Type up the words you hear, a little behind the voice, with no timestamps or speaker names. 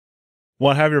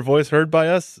Want to have your voice heard by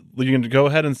us? You can go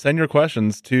ahead and send your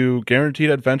questions to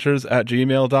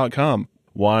guaranteedadventures@gmail.com.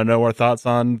 Want to know our thoughts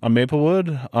on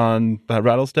Maplewood, on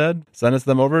Rattlestead? Send us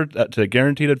them over to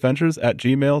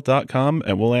guaranteedadventures@gmail.com,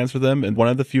 and we'll answer them in one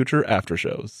of the future after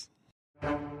shows.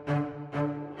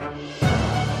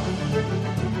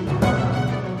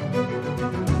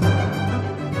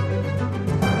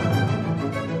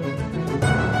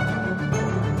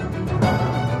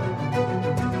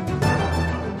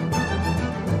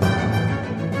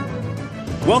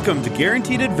 Welcome to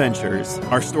Guaranteed Adventures.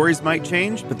 Our stories might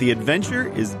change, but the adventure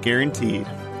is guaranteed.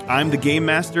 I'm the game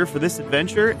master for this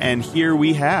adventure, and here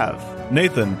we have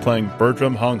Nathan playing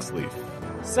Bertram Honksleaf.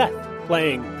 Seth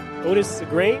playing Otis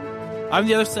Segrain. I'm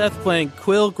the other Seth playing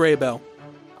Quill Graybell.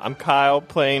 I'm Kyle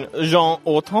playing Jean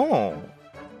Auton.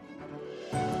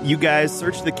 You guys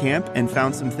searched the camp and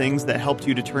found some things that helped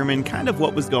you determine kind of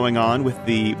what was going on with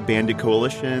the Bandit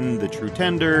Coalition, the True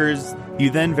Tenders. You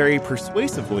then very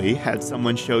persuasively had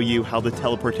someone show you how the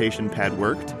teleportation pad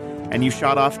worked, and you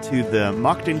shot off to the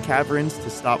Mockton Caverns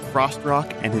to stop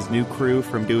Frostrock and his new crew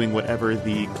from doing whatever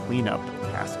the cleanup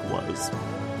task was.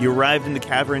 You arrived in the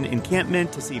cavern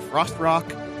encampment to see Frostrock,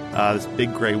 this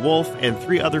big gray wolf, and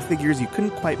 3 other figures you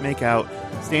couldn't quite make out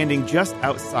standing just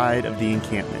outside of the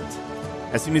encampment.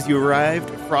 As soon as you arrived,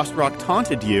 Frostrock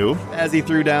taunted you as he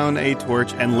threw down a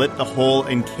torch and lit the whole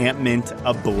encampment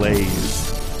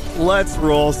ablaze. Let's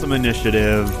roll some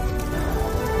initiative.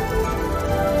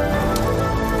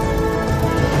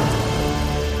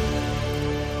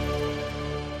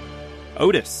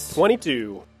 Otis.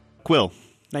 22. Quill.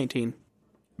 19.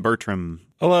 Bertram.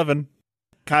 11.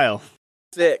 Kyle.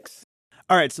 6.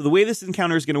 All right, so the way this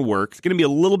encounter is going to work, it's going to be a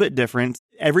little bit different.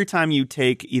 Every time you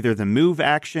take either the move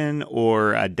action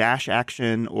or a dash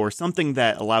action or something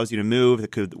that allows you to move,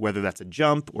 whether that's a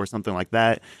jump or something like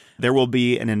that, there will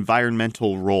be an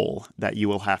environmental roll that you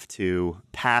will have to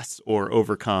pass or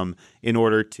overcome in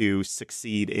order to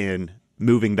succeed in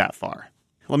moving that far.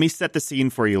 Let me set the scene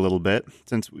for you a little bit,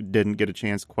 since we didn't get a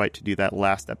chance quite to do that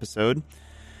last episode.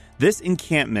 This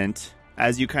encampment,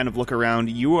 as you kind of look around,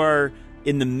 you are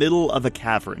in the middle of a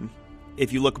cavern.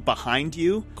 If you look behind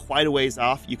you, quite a ways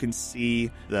off, you can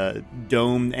see the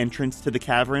dome entrance to the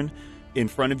cavern. In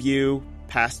front of you,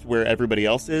 past where everybody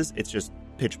else is, it's just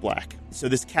pitch black. So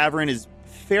this cavern is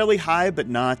fairly high, but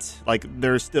not, like,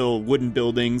 there's still wooden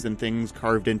buildings and things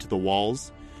carved into the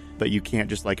walls, but you can't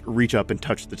just, like, reach up and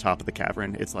touch the top of the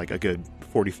cavern. It's like a good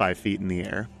 45 feet in the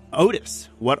air. Otis,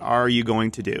 what are you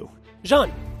going to do? Jean,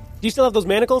 do you still have those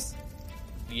manacles?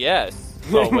 Yes.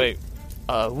 Oh, wait.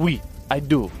 Oui, I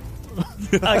do.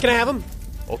 Can I have them?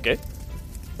 Okay.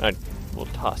 I will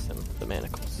toss him the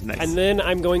manacles. Nice. And then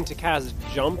I'm going to cast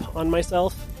Jump on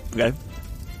myself. Okay.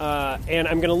 And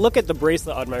I'm going to look at the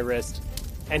bracelet on my wrist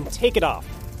and take it off.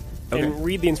 Okay. And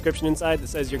read the inscription inside that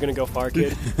says, "You're going to go far,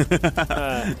 kid."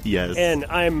 Yes. And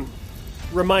I'm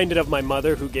reminded of my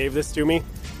mother who gave this to me.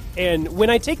 And when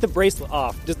I take the bracelet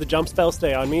off, does the jump spell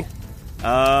stay on me?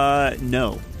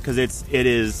 No. Because it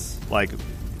is, like,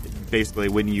 basically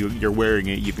when you're wearing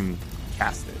it, you can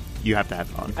cast it. You have to have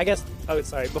it on. I guess,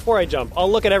 sorry, before I jump, I'll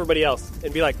look at everybody else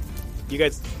and be like, you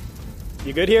guys,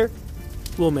 you good here?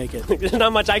 We'll make it. There's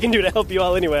not much I can do to help you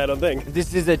all anyway, I don't think.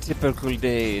 This is a typical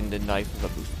day in the life of a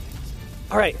booster.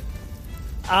 All right.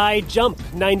 I jump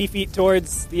 90 feet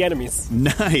towards the enemies.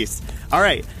 Nice. All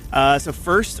right. So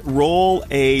first, roll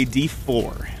a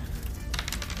d4.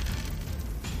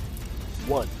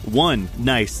 1.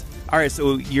 Nice. All right.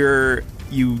 So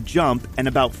you jump, and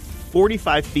about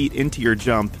 45 feet into your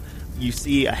jump, you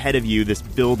see ahead of you this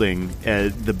building.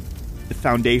 The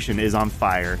foundation is on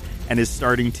fire and is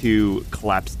starting to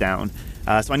collapse down.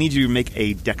 So I need you to make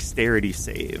a dexterity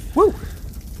save. Woo!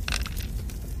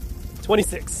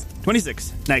 26.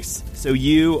 26. Nice. So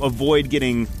you avoid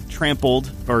getting trampled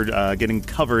or getting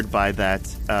covered by that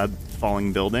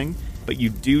falling building, but you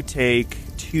do take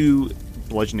 2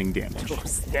 bludgeoning damage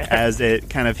as it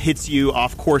kind of hits you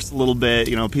off course a little bit.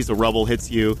 You know, a piece of rubble hits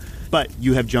you, but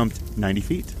you have jumped 90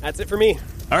 feet. That's it for me.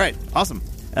 All right. Awesome.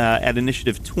 At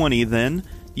initiative 20, then,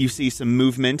 you see some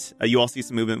movement. You all see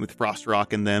some movement with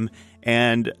Frostrock and them,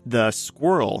 and the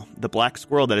squirrel, the black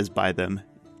squirrel that is by them,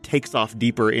 takes off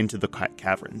deeper into the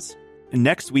caverns. And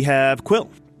next, we have Quill.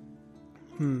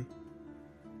 I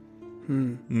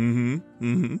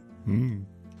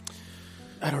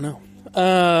don't know.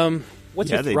 What's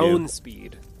Yeah, your they throne do.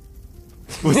 speed?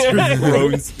 What's your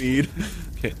throwing speed?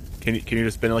 Can you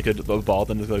just spin like a ball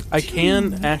then just like I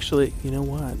can actually. You know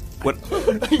what? What?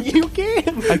 You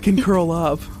can. I can curl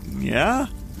up. Yeah,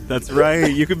 that's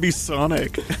right. You could be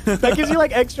Sonic. That gives you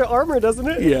like extra armor, doesn't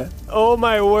it? Yeah. Oh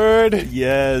my word.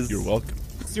 Yes. you're welcome.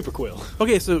 Super Quill.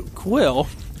 Okay, so Quill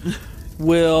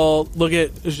will look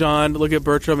at Jean, look at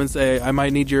Bertram, and say, "I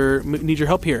might need your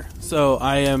help here." So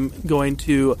I am going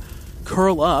to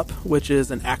curl up, which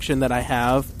is an action that I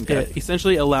have. Okay. It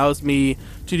essentially allows me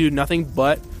to do nothing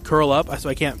but curl up. So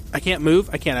I can't move,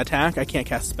 I can't attack, I can't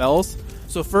cast spells.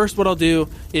 So first, what I'll do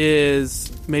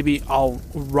is maybe I'll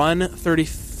run 30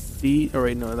 feet. Or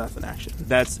wait, no, that's an action.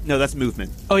 That's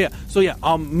movement. Oh yeah, so yeah,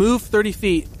 I'll move 30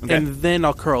 feet Okay. and then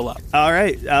I'll curl up. All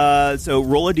right. So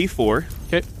roll a d4.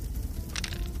 Okay.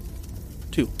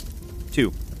 2.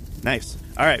 2. Nice.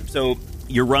 All right. So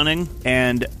you're running,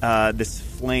 and this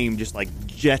flame just like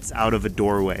jets out of a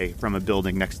doorway from a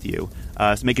building next to you.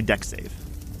 So make a dex save.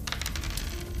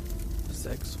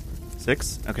 6.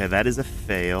 6. Okay, that is a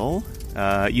fail.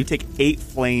 You take 8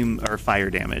 flame or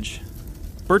fire damage.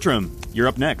 Bertram, you're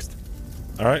up next.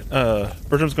 All right.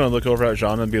 Bertram's going to look over at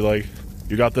Jean and be like,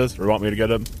 "You got this, or want me to get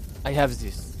him? I have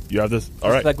this. You have this. All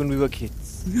Just right. like when we were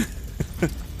kids.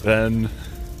 Then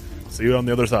see you on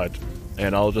the other side."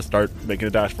 And I'll just start making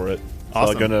a dash for it.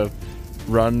 Awesome. So I'm going to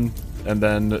run and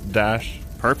then dash.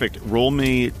 Perfect. Roll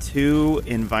me 2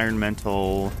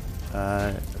 environmental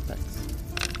effects.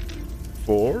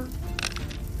 4,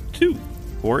 2.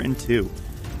 4 and 2.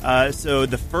 So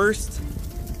the first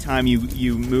time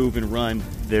you move and run,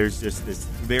 there's just this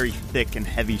very thick and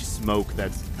heavy smoke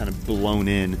that's kind of blown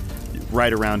in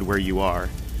right around where you are.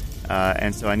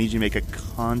 And so I need you to make a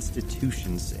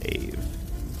Constitution save.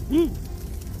 Woo.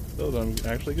 Those I'm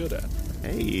actually good at.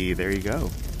 Hey, there you go.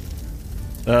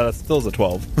 That still is a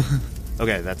 12.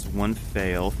 Okay, that's 1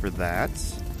 fail for that.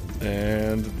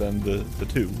 And then the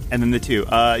 2. And then the 2.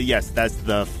 Yes, that's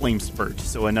the flame spurt.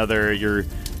 So another, you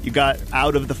got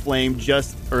out of the flame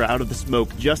out of the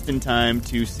smoke just in time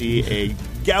to see a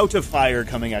gout of fire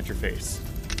coming at your face.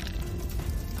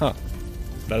 Huh.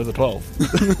 That is a 12.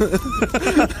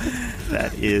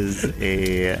 That is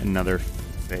another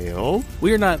fail.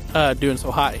 We are not doing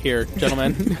so hot here,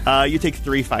 gentlemen. You take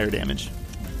 3 fire damage.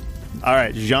 All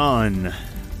right, Jean.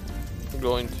 I'm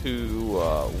going to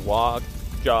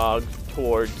jog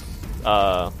towards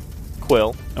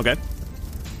Quill, Okay.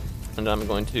 and I'm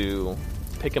going to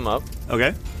pick him up,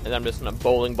 Okay. and I'm just going to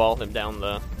bowling ball him down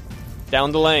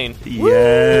the lane.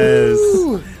 Yes.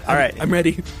 All right. I'm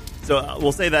ready. So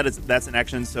we'll say that's an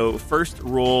action. So first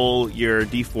roll your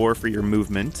d4 for your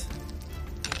movement.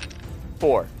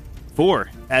 4.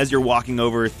 4. As you're walking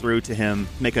over through to him,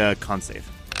 make a con save.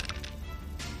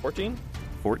 14.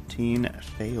 14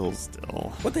 fails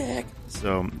still. What the heck?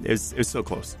 So it was so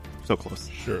close. So close.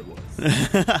 Sure it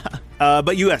was.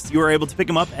 But yes, you were able to pick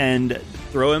him up and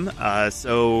throw him.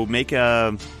 So make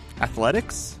a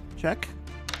athletics check.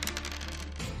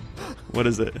 What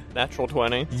is it? Natural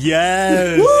 20.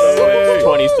 Yes!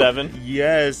 27.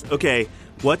 Yes. Okay.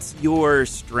 What's your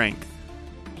strength?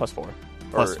 Plus 4.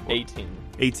 Plus or 4. 18.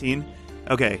 18?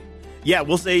 Okay. Yeah,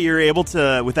 we'll say you're able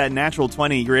to, with that natural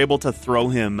 20, you're able to throw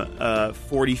him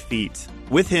 40 feet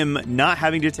with him not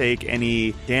having to take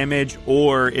any damage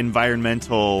or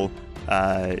environmental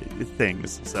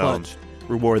things. So Clutch.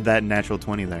 reward that natural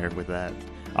 20 there with that.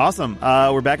 Awesome.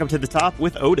 We're back up to the top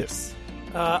with Otis.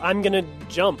 I'm going to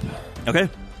jump. Okay.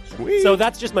 Sweet. So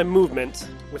that's just my movement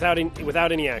without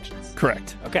any actions.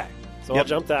 Correct. Okay. So Yep. I'll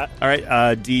jump that. All right.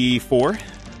 D4.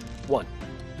 1.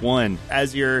 1.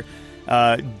 As you're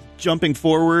jumping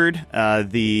forward,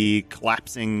 the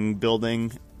collapsing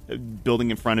building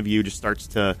in front of you just starts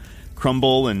to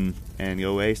crumble and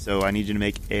go away. So I need you to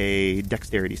make a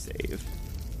dexterity save.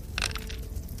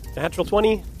 Natural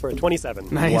 20 for a 27.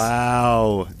 Nice.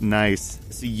 Wow. Nice.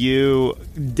 So you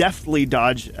deftly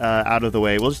dodge out of the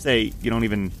way. We'll just say you don't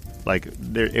even,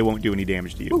 it won't do any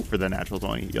damage to you for the natural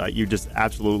 20. You just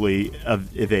absolutely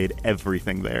evade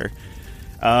everything there.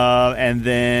 And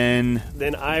then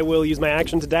I will use my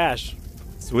action to dash.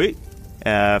 sweet.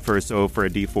 For a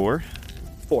D4.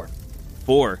 4.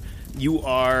 4. You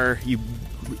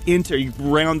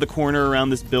round the corner around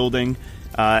this building,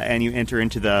 and you enter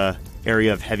into the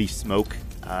area of heavy smoke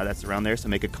that's around there. So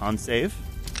make a con save.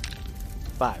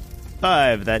 5.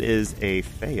 5. That is a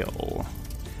fail.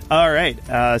 All right.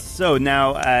 So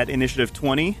now at initiative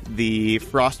 20, the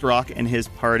Frost Rock and his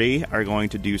party are going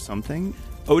to do something.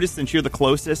 Otis, since you're the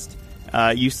closest,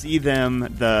 you see them.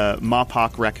 The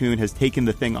Mopok raccoon has taken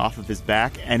the thing off of his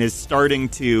back and is starting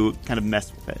to kind of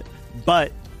mess with it.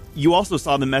 But you also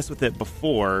saw them mess with it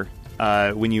before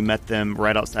when you met them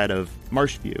right outside of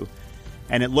Marshview.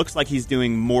 And it looks like he's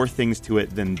doing more things to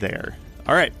it than there.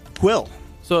 All right. Quill.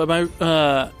 So am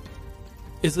I?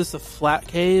 Is this a flat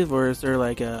cave, or is there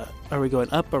are we going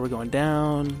up? Are we going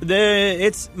down?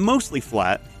 It's mostly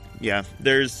flat. Yeah.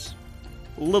 There's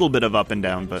a little bit of up and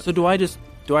down, but So do I just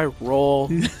Do I roll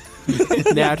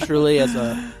naturally as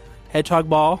a hedgehog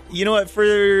ball? You know what?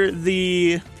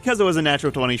 Because it was a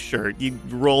natural 20, sure. You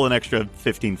roll an extra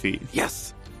 15 feet.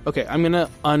 Yes. Okay, I'm going to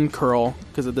uncurl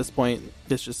because at this point,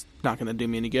 it's just not going to do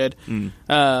me any good.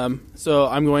 So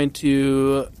I'm going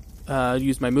to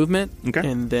use my movement,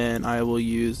 and then I will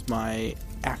use my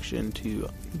action to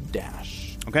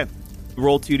dash. Okay.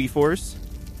 Roll 2d4s.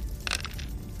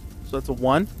 So that's a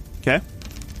 1. Okay.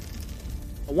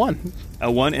 A 1.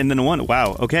 A 1 and then a 1.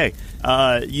 Wow. Okay.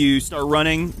 You start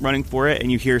running for it,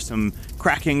 and you hear some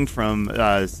cracking from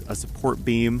a support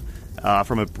beam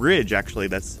from a bridge, actually,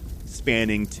 that's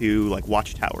spanning two like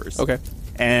watchtowers. Okay.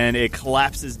 And it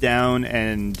collapses down,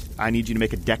 and I need you to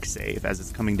make a deck save as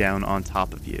it's coming down on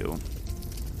top of you.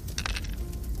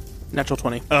 Natural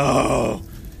 20. Oh,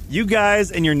 you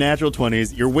guys and your natural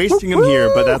 20s, you're wasting them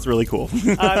here, but that's really cool.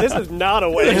 This is not a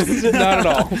waste. Not at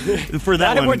all. For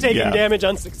that Not if one, we're taking yeah. damage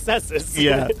on successes.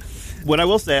 Yeah. What I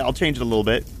will say, I'll change it a little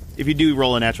bit. If you do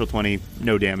roll a natural 20,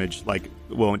 no damage,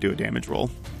 won't do a damage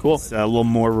roll. Cool. It's a little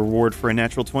more reward for a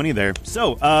natural 20 there.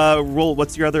 So, roll,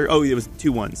 what's your other? Oh, it was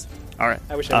 2 1s. All right.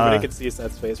 I wish everybody could see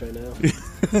Seth's face right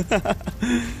now.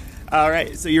 All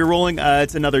right, so you're rolling.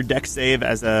 It's another deck save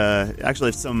as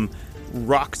actually some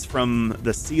rocks from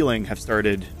the ceiling have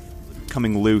started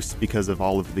coming loose because of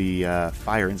all of the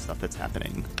fire and stuff that's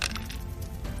happening.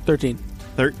 13.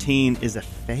 13 is a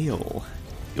fail.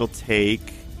 You'll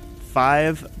take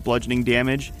 5 bludgeoning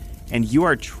damage, and you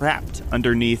are trapped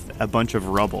underneath a bunch of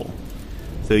rubble.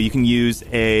 So you can use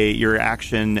your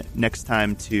action next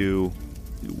time to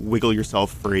wiggle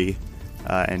yourself free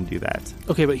and do that.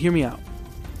 Okay, but hear me out.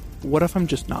 What if I'm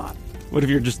just not? What if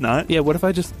you're just not? Yeah, what if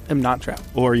I just am not trapped?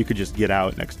 Or you could just get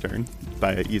out next turn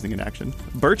by using an action.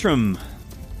 Bertram.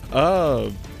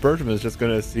 Bertram is just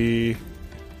going to see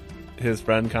his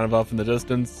friend kind of off in the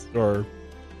distance, or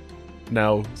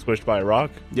now squished by a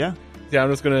rock. Yeah. Yeah, I'm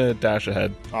just going to dash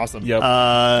ahead. Awesome. Yep.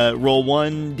 Roll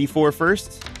 1d4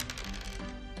 first.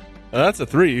 That's a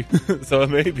 3, so it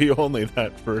may be only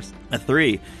that first. A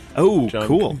 3. Oh, Junk.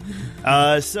 cool.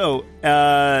 So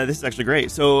this is actually great.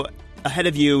 So ahead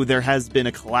of you, there has been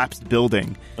a collapsed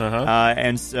building.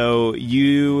 And so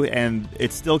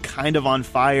it's still kind of on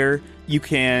fire. You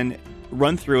can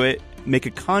run through it, make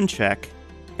a con check,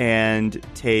 and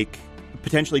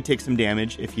potentially take some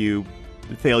damage if you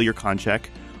fail your con check.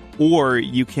 Or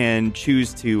you can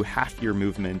choose to half your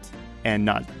movement and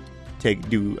not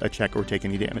do a check or take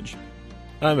any damage.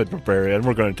 I'm a barbarian.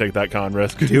 We're going to take that con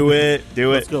risk. Do it.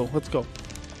 Let's go.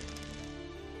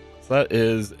 So that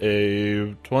is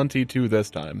a 22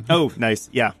 this time. Oh, nice.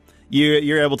 Yeah.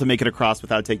 You're able to make it across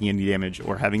without taking any damage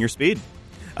or having your speed.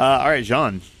 All right,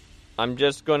 Jean. I'm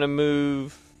just going to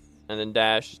move and then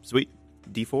dash. Sweet.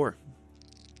 D4.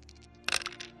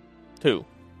 2.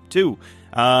 2.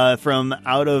 From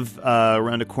out of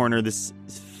around a corner, this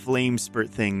flame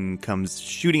spurt thing comes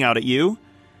shooting out at you.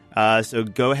 So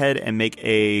go ahead and make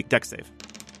a dex save.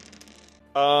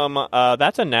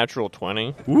 That's a natural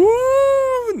 20.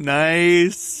 Woo!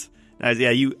 Nice.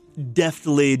 Yeah, you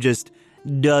deftly just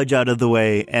dodge out of the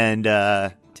way and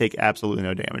take absolutely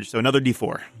no damage. So another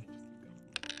D4.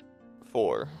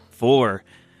 4. 4.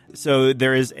 So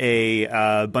there is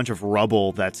a bunch of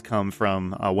rubble that's come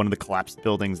from one of the collapsed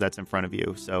buildings that's in front of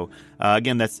you. So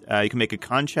again, that's you can make a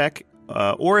con check,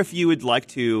 or if you would like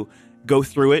to go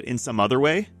through it in some other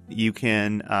way, you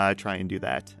can try and do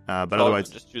that. But So otherwise,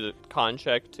 just do the con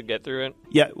check to get through it.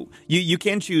 yeah, you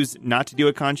can choose not to do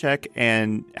a con check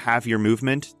and have your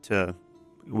movement to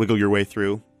wiggle your way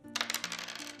through.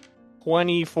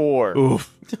 24.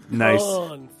 Oof, nice.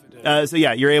 Confident. So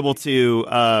yeah, you're able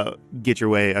to get your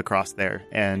way across there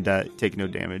and take no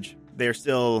damage. They're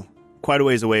still quite a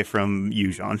ways away from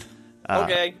you, Jean.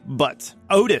 Okay. But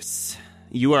Otis,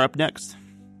 you are up next.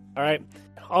 All right.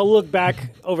 I'll look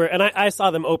back over, and I saw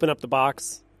them open up the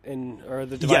box or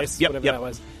the device, Yep, whatever yep. that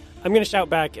was. I'm going to shout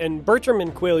back, and Bertram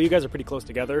and Quill, you guys are pretty close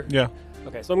together. Yeah.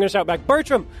 Okay, so I'm going to shout back,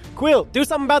 Bertram, Quill, do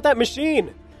something about that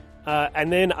machine.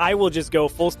 And then I will just go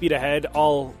full speed ahead.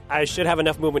 I should have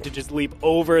enough movement to just leap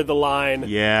over the line of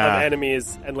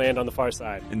enemies and land on the far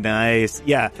side. Nice.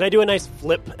 Yeah. Can I do a nice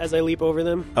flip as I leap over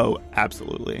them? Oh,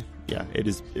 absolutely. Yeah, it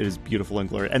is beautiful and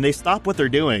glorious. And they stop what they're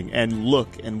doing and look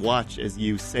and watch as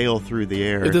you sail through the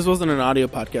air. If this wasn't an audio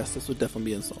podcast, this would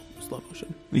definitely be in slow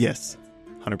motion. Yes,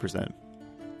 100%.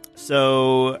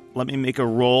 So let me make a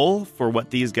roll for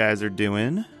what these guys are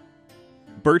doing.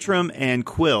 Bertram and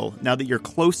Quill, now that you're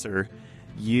closer,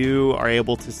 you are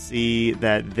able to see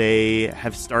that they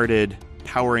have started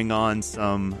powering on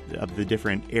some of the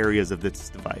different areas of this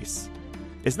device.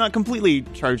 It's not completely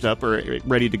charged up or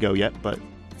ready to go yet, but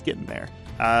it's getting there.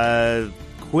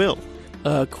 Quill.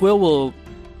 Quill will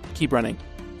keep running.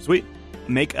 Sweet.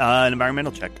 Make an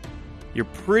environmental check. You're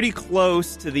pretty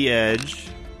close to the edge.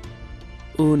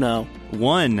 Ooh, no.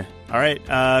 1. All right.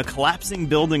 Collapsing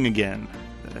building again.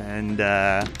 And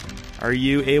are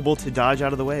you able to dodge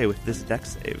out of the way with this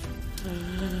dex save?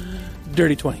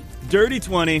 Dirty 20. Dirty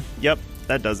 20. Yep,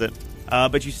 that does it.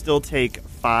 But you still take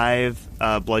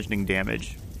 5 bludgeoning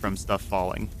damage from stuff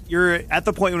falling. You're at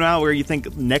the point now where you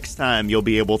think next time you'll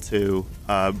be able to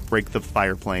break the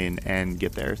fire plane and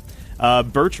get there.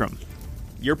 Bertram,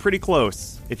 you're pretty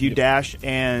close. If you dash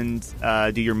and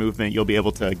do your movement, you'll be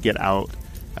able to get out,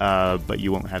 but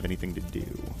you won't have anything to do.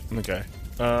 Okay.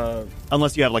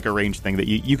 Unless you have like a range thing that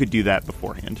you could do that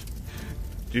beforehand.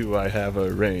 Do I have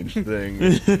a range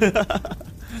thing?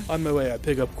 On my way, I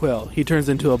pick up Quill. He turns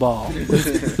into a ball.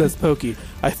 That's pokey.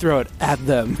 I throw it at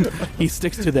them. He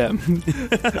sticks to them.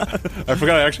 I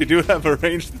forgot I actually do have a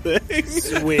ranged thing.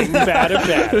 Swing, bat, a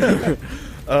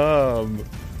bat.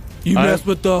 You mess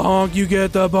with the honk, you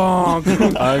get the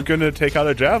bonk. I'm going to take out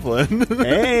a javelin.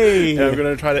 Hey! And I'm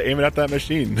going to try to aim it at that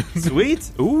machine.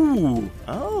 Sweet. Ooh.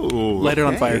 Oh. Light it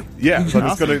on fire. Yeah, so I'm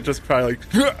just going to just try like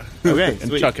Okay, and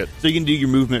sweet. chuck it. So you can do your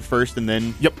movement first and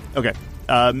then... Yep. Okay.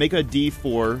 Make a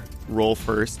D4 roll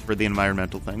first for the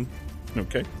environmental thing.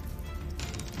 Okay.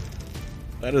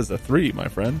 That is a 3, my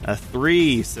friend. A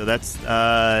 3. So that's...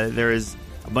 there is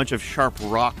a bunch of sharp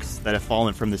rocks that have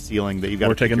fallen from the ceiling that you've got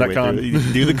We're to taking that con.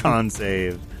 Do the con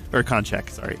save. Or con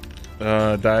check, sorry.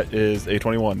 That is a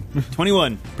 21.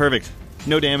 21. Perfect.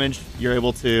 No damage. You're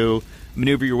able to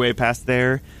maneuver your way past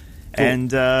there. Cool.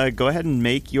 And go ahead and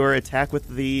make your attack with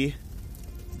the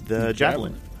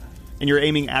javelin. And you're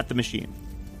aiming at the machine.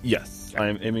 Yes, I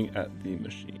am aiming at the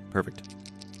machine. Perfect.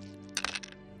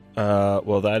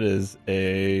 Well, that is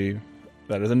an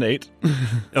 8.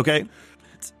 Okay.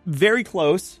 It's very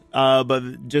close,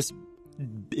 but just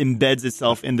embeds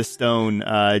itself in the stone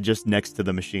just next to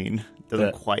the machine.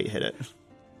 Doesn't quite hit it.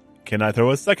 Can I throw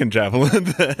a second javelin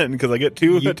then? Because I get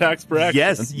 2 attacks per action.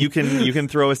 Yes, you can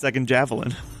throw a second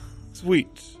javelin. Sweet.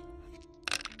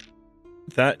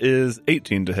 That is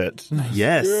 18 to hit.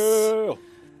 Yes. Yeah.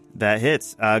 That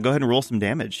hits. Go ahead and roll some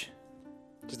damage.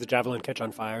 Does the javelin catch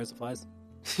on fire as it flies?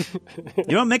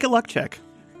 You know, make a luck check.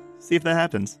 See if that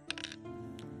happens.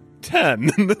 10.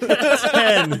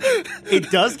 10. It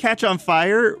does catch on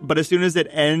fire, but as soon as it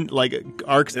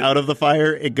arcs out of the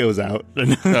fire, it goes out.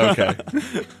 Okay.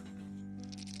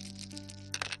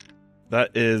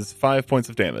 That is 5 points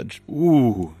of damage.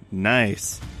 Ooh,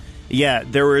 nice. Yeah,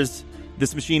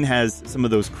 this machine has some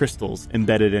of those crystals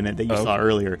embedded in it that you saw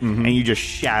earlier, and you just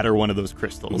shatter one of those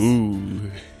crystals.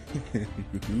 Ooh.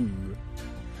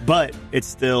 But it's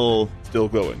still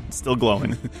glowing. Still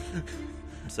glowing.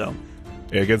 So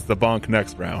it gets the bonk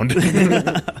next round.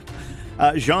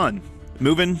 Jean,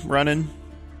 moving, running.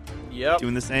 Yep.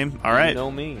 Doing the same. All right. You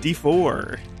know me.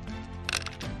 D4.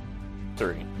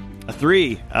 3. A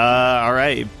 3. All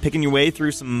right. Picking your way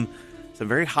through some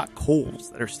very hot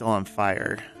coals that are still on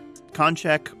fire. Con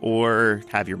check or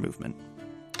have your movement.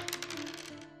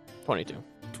 22.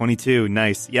 22.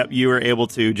 Nice. Yep. You were able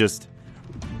to just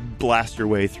blast your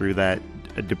way through that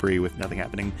debris with nothing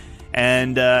happening.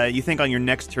 And you think on your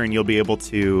next turn you'll be able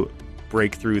to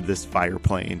break through this fire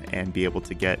plane and be able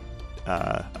to get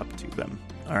up to them.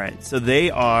 All right. So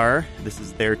this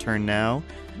is their turn now.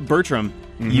 Bertram,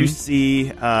 you see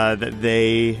that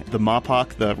the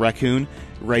Mopok, the raccoon,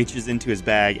 reaches into his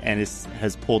bag and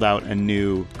has pulled out a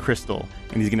new crystal.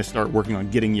 And he's going to start working on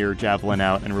getting your javelin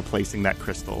out and replacing that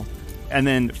crystal. And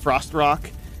then Frostrock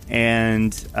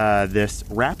and this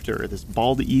raptor, this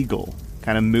bald eagle,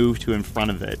 kind of move to in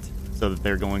front of it so that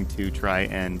they're going to try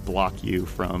and block you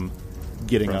from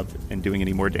getting up and doing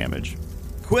any more damage.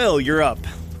 Quill, you're up.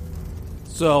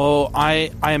 So I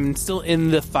am still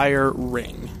in the fire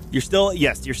ring. You're still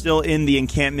in the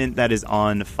encampment that is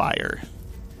on fire.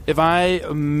 If I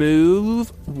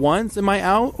move once, am I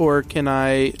out, or do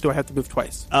I have to move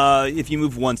twice? If you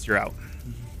move once, you're out.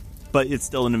 But it's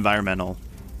still an environmental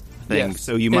thing, yes.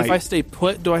 So you might. If I stay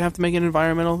put, do I have to make an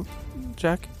environmental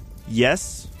check?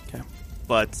 Yes. Okay.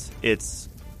 But it's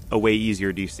a way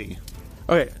easier DC.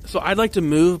 Okay, so I'd like to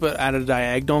move, but at a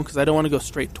diagonal, because I don't want to go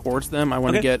straight towards them. I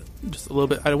want to get just a little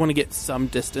bit. I want to get some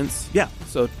distance. Yeah.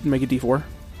 So make a D4.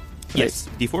 Yes.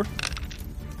 D4.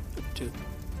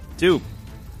 2.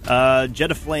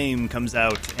 Jet of Flame comes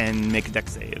out and make a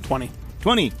dex save. 20.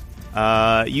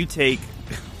 You take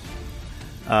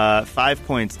 5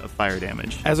 points of fire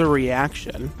damage. As a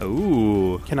reaction,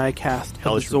 ooh, can I cast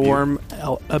Hellish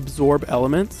absorb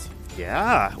elements?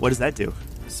 Yeah. What does that do?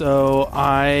 So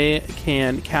I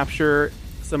can capture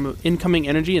some incoming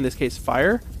energy, in this case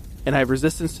fire, and I have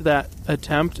resistance to that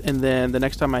attempt, and then the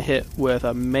next time I hit with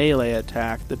a melee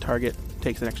attack, the target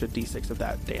takes an extra d6 of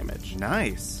that damage.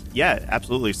 Nice. Yeah,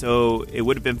 absolutely. So it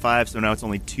would have been 5, so now it's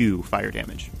only 2 fire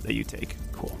damage that you take.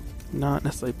 Cool. Not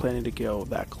necessarily planning to go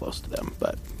that close to them,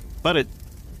 but it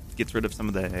gets rid of some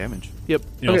of the damage. Yep.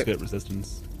 You also get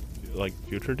resistance, like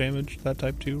future damage, that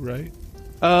type too, right?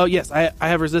 Yes, I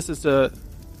have resistance to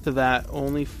that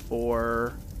only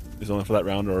for... Is it only for that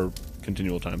round or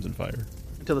continual times in fire?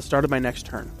 Until the start of my next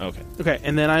turn. Okay. Okay,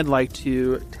 and then I'd like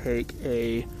to take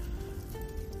a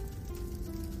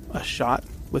shot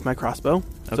with my crossbow.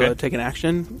 Okay. So I'd take an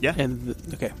action. Yeah. And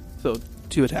okay, so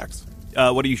 2 attacks.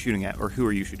 What are you shooting at, or who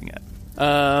are you shooting at?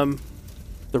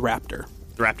 The raptor.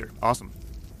 The raptor. Awesome.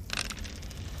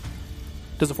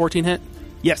 Does a 14 hit?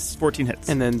 Yes, 14 hits.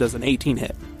 And then does an 18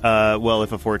 hit? Well,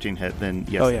 if a 14 hit, then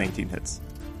yes, Oh, yeah. an 18 hits.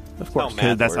 Of course.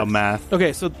 math That's how works. math.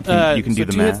 Okay, so You can do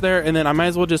the 2 hits math. there, and then I might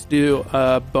as well just do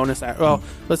a bonus. Well,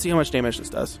 let's see how much damage this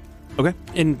does. Okay.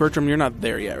 And Bertram, you're not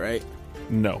there yet, right?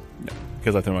 No.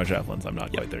 Because I threw my javelins. I'm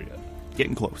not quite there yet.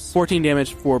 Getting close. 14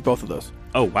 damage for both of those.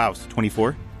 Oh, wow. So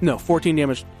 24? No, 14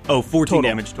 damage. Oh, 14 Total.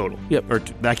 damage total. Yep. Or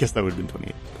I guess that would have been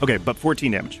 28. Okay, but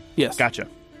 14 damage. Yes. Gotcha.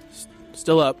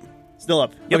 Still up. Still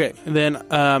up. Yep. Okay, and then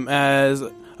as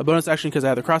a bonus action, because I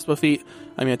have the crossbow feat,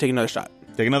 I'm going to take another shot.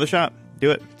 Take another shot.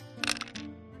 Do it.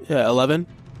 11?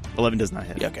 11 does not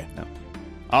hit. Yeah, okay. No.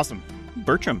 Awesome.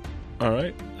 Bertram. All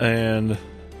right. And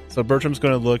so Bertram's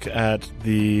going to look at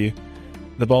the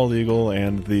bald eagle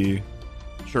and the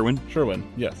Sherwin.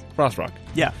 Yes, Frostrock.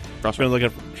 Yeah. Going to look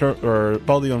at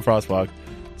bald eagle and Frostrock.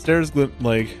 Stares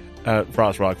at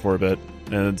Frostrock for a bit,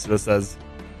 and it just says,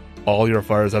 "All your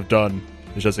fires have done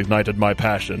is just ignited my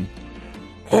passion."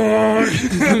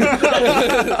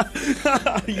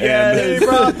 Yes. He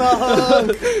brought the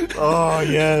hunk. Oh,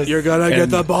 yes. You're going to get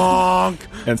the bonk!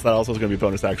 And so that also is going to be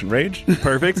bonus action rage.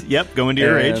 Perfect. Yep. Go into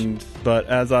your rage. But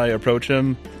as I approach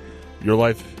him, you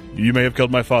may have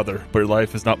killed my father, but your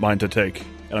life is not mine to take.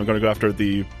 And I'm going to go after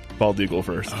the bald eagle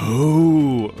first.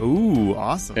 Ooh,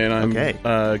 awesome. And I'm going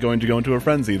to go into a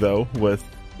frenzy, though, with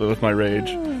my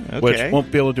rage, which won't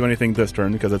be able to do anything this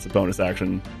turn because it's a bonus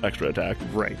action extra attack.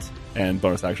 Right. And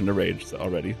bonus action to rage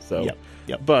already. So,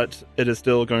 Yep. But it is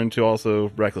still going to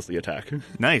also recklessly attack.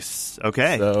 Nice.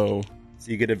 Okay. So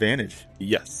you get advantage.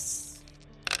 yes.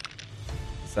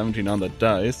 17 on the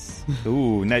dice.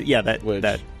 Ooh, that Which, that with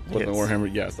the hits.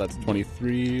 Warhammer, yes, that's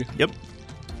 23. Yep.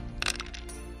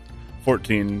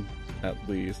 14 at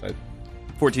least.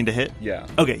 14 to hit. Yeah.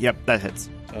 Okay. Yep. That hits.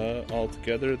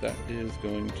 Altogether, that is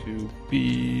going to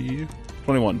be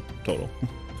 21 total.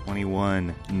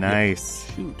 21.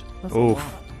 Nice. Shoot. That's Oof.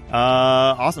 a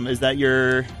lot. Awesome. Is that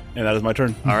your? And that is my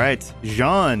turn. All right,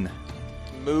 Jean.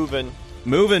 Moving.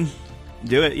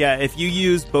 Do it. Yeah. If you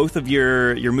use both of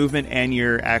your movement and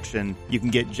your action, you can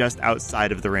get just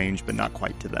outside of the range, but not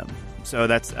quite to them. So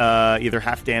that's either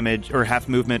half damage or half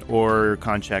movement or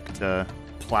con check to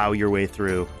plow your way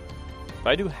through. If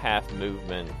I do half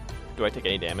movement, do I take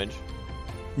any damage?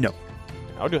 No.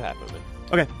 I'll do half movement.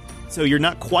 Okay. So you're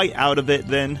not quite out of it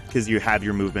then, because you have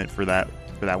your movement for that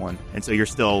one, and so you're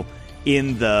still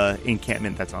in the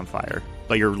encampment that's on fire,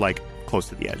 but you're like close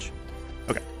to the edge.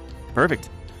 Okay. Perfect.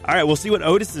 All right, we'll see what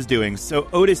Otis is doing. So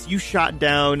Otis, you shot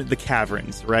down the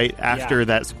caverns right after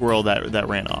that squirrel that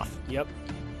ran off. Yep.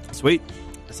 Sweet.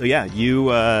 So yeah,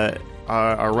 you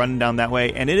are running down that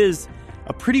way, and it is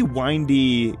a pretty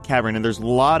windy cavern, and there's a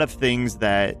lot of things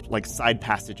that like side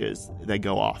passages that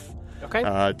go off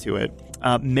to it.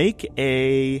 Make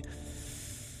maybe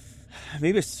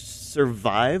a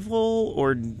survival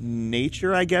or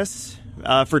nature, I guess,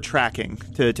 for tracking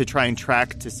to try and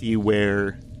track to see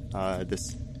where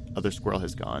this other squirrel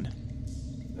has gone.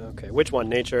 Okay, which one,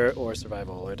 nature or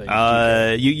survival? Or do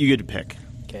You get to pick.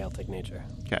 Okay, I'll take nature.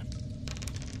 Okay.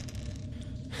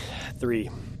 3.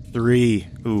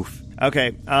 Oof.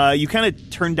 Okay. You kind of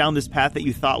turn down this path that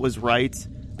you thought was right,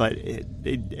 but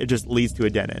it just leads to a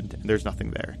dead end, and there's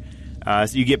nothing there.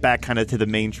 So you get back kind of to the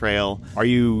main trail. Are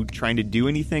you trying to do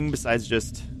anything besides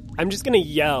just... I'm just going to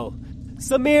yell,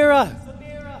 Samira!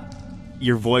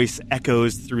 Your voice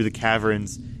echoes through the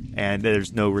caverns, and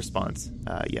there's no response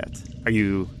yet. Are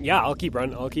you... Yeah, I'll keep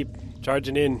running. I'll keep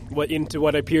charging into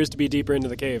what appears to be deeper into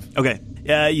the cave. Okay.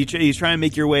 You try and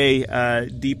make your way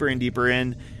deeper and deeper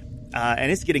in,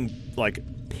 and it's getting, like,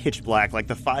 pitch black. Like,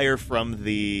 the fire from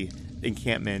the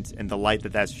encampment and the light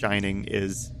that's shining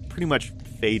is pretty much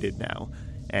faded now,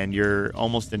 and you're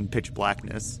almost in pitch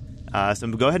blackness. So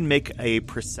go ahead and make a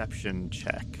perception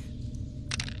check.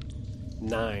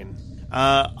 9.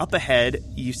 Up ahead,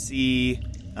 you see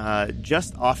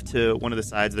just off to one of the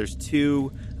sides, there's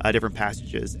two different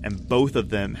passages, and both of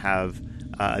them have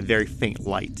a very faint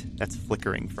light that's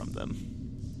flickering from them.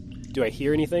 Do I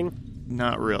hear anything?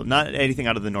 Not anything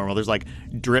out of the normal. There's like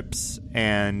drips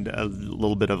and a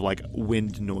little bit of like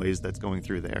wind noise that's going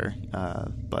through there.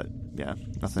 But yeah,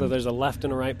 nothing. So there's a left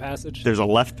and a right passage? There's a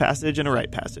left passage and a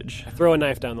right passage. I throw a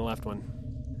knife down the left one.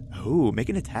 Ooh, make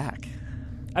an attack.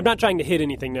 I'm not trying to hit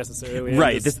anything necessarily.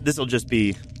 Right, this will just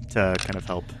be to kind of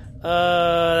help.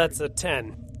 That's a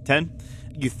 10. 10?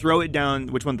 You throw it down,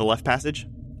 which one, the left passage?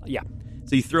 Yeah.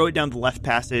 So you throw it down the left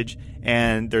passage,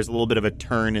 and there's a little bit of a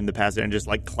turn in the passage, and just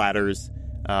like clatters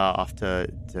off to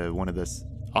one of this,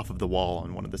 off of the wall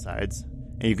on one of the sides,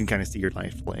 and you can kind of see your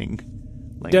knife laying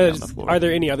down the floor. Are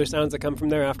there any other sounds that come from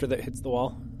there after that hits the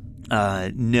wall?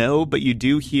 No, but you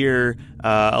do hear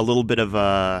a little bit of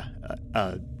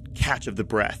a catch of the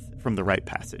breath from the right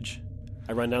passage.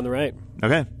 I run down the right.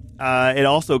 Okay. It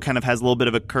also kind of has a little bit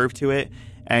of a curve to it,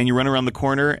 and you run around the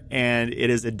corner, and it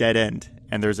is a dead end,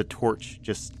 and there's a torch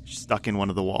just stuck in one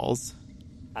of the walls.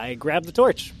 I grab the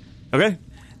torch. Okay.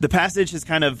 The passage has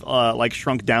kind of like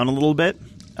shrunk down a little bit,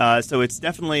 so it's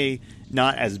definitely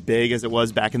not as big as it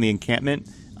was back in the encampment.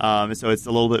 So it's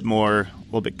a little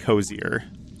bit cozier.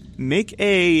 Make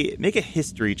a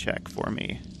history check for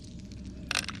me.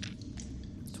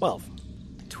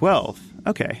 12.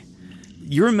 Okay.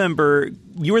 You remember,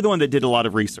 you were the one that did a lot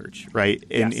of research, right?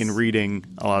 In reading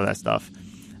a lot of that stuff.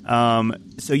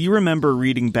 So you remember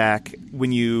reading back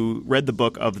when you read the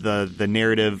book of the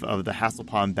narrative of the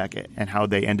Hasselpaw and Beckett and how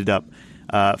they ended up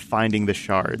finding the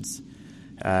shards.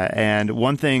 And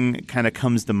one thing kind of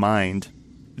comes to mind.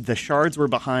 The shards were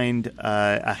behind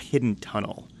a hidden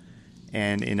tunnel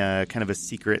and in a kind of a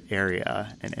secret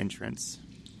area, an entrance.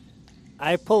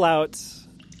 I pull out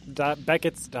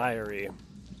Beckett's diary.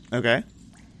 Okay.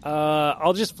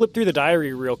 I'll just flip through the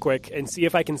diary real quick and see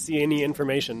if I can see any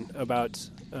information about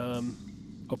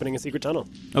opening a secret tunnel.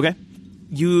 Okay.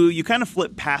 You kind of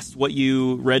flip past what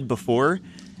you read before,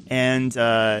 and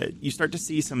you start to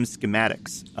see some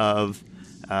schematics of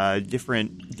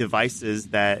different devices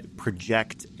that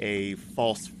project a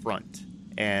false front.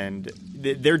 And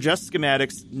they're just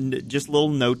schematics, just little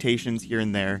notations here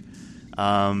and there,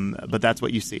 but that's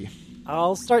what you see.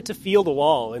 I'll start to feel the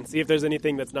wall and see if there's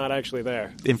anything that's not actually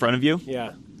there. In front of you?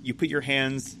 Yeah. You put your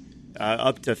hands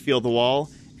up to feel the wall,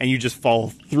 and you just fall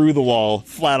through the wall,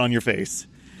 flat on your face.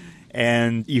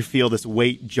 And you feel this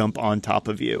weight jump on top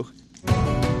of you.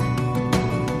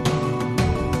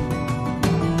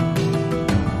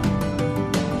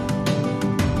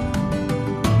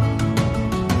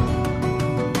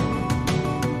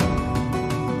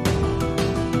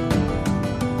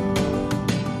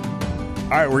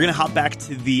 All right, we're going to hop back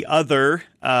to the other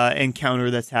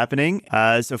encounter that's happening.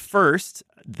 So first,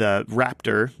 the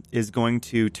raptor is going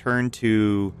to turn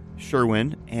to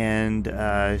Sherwin and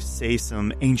say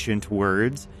some ancient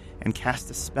words and cast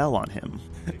a spell on him.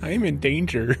 I am in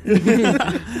danger.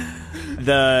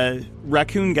 The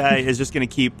raccoon guy is just going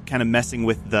to keep kind of messing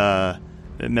with the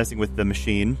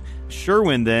machine.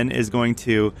 Sherwin then is going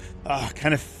to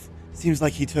kind of seems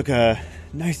like he took a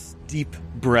nice deep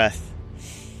breath.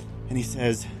 And he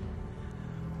says,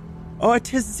 "Oh,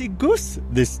 it is the goose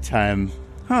this time.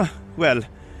 Huh, well,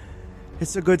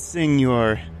 it's a good thing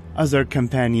your other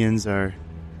companions are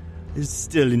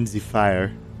still in the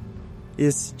fire.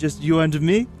 It's just you and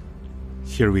me?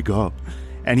 Here we go."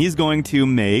 And he's going to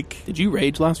make... Did you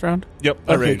rage last round? Yep,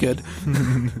 I raged. Good.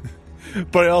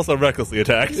 But I also recklessly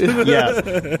attacked.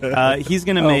 Yeah. He's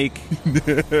going to make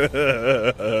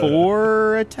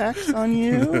 4 attacks on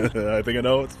you. I think I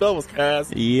know what spell was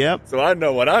cast. Yep. So I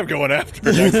know what I'm going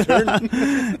after next turn.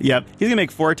 Yep. He's going to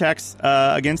make 4 attacks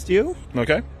against you.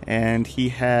 Okay. And he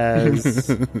has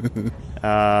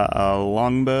a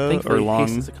longbow Thankfully, or long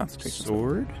haste is a concentration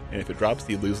sword. And if it drops,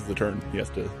 he loses the turn. He has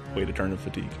to wait a turn of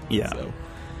fatigue. Yeah. So,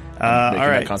 all making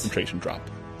right. that concentration drop.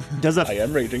 Does a I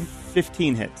am raging.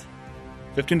 15 hit?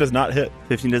 15 does not hit.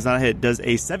 15 does not hit. Does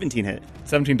a 17 hit?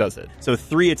 17 does hit. So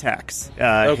 3 attacks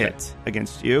hit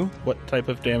against you. What type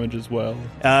of damage as well?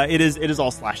 It is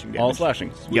all slashing damage. All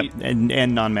slashing. Sweet. Yep,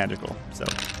 and non-magical. So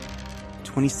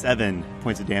 27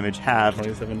 points of damage. Halved.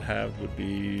 27 halved would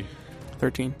be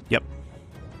 13. Yep.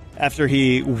 After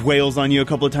he wails on you a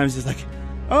couple of times, he's like,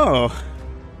 "Oh,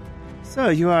 so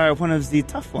you are one of the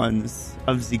tough ones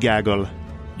of the gaggle."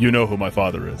 You know who my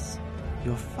father is.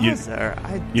 Your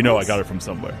father? You know I got it from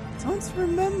somewhere. I don't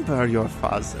remember your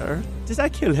father. Did I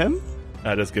kill him?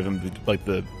 I just give him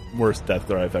the worst death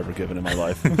glare I've ever given in my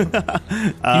life. You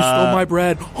stole my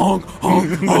bread. Honk,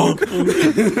 honk, honk.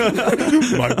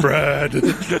 My bread.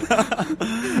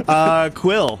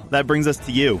 Quill, that brings us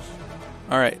to you.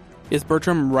 All right. Is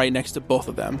Bertram right next to both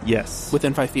of them? Yes.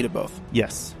 Within 5 feet of both?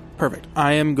 Yes. Perfect.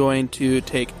 I am going to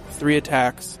take 3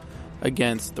 attacks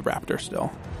against the raptor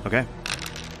still. Okay.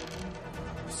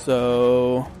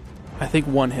 So I think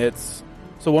 1 hits.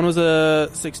 So one was a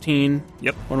 16.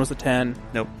 Yep. One was a 10.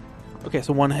 Nope. Okay,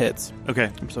 so 1 hits. Okay.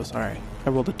 I'm so sorry. I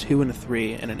rolled a 2 and a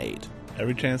 3 and an 8.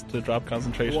 Every chance to drop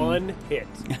concentration. 1 hit.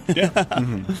 Yeah.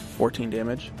 14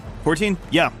 damage. 14?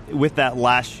 Yeah. With that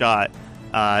last shot,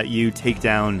 you take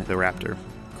down the raptor.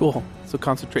 Cool. So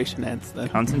concentration ends then.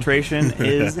 Concentration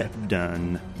is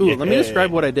done. Ooh, let me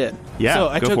describe what I did. Yeah, so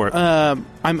I go took, for it.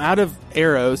 I'm out of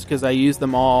arrows because I used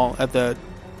them all at the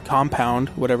compound,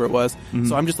 whatever it was. Mm-hmm.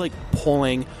 So I'm just like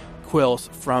pulling quills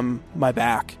from my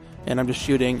back, and I'm just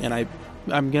shooting. And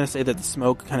I'm gonna say that the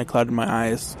smoke kind of clouded my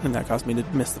eyes, and that caused me to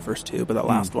miss the first 2. But that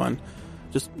last one,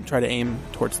 just try to aim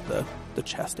towards the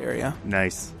chest area.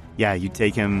 Nice. Yeah, you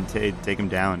take him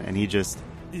down, and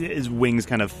his wings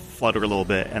kind of flutter a little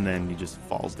bit, and then he just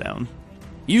falls down.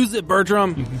 Use it,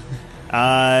 Bertram.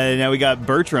 Now we got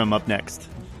Bertram up next.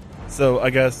 So I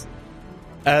guess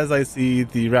as I see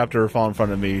the raptor fall in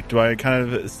front of me, do I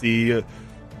kind of see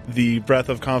the breath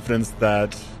of confidence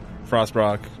that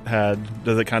Frostrock had?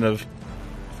 Does it kind of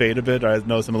fade a bit? I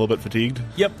notice him a little bit fatigued.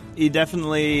 Yep, he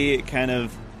definitely kind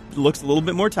of looks a little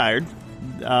bit more tired,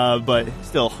 but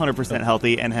still 100%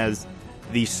 healthy and has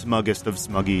the smuggest of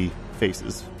smuggy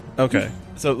faces. Okay,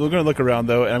 so we're going to look around,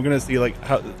 though, and I'm going to see, like,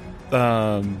 how...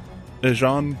 is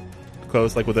Jean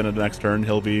close, like, within the next turn?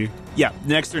 He'll be... Yeah,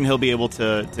 next turn he'll be able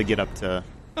to get up to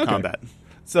combat.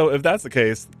 So if that's the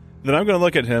case, then I'm going to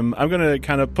look at him. I'm going to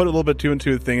kind of put a little bit 2 and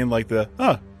 2 thing in, like,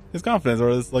 his confidence, or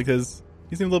his, like, he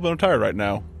seems a little bit tired right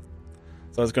now.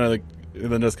 So I was going to,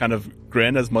 then just kind of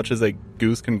grin as much as a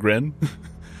goose can grin.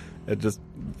 It just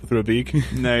through a beak.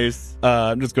 Nice.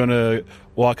 I'm just going to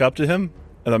walk up to him,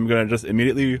 and I'm going to just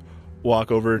immediately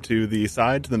walk over to the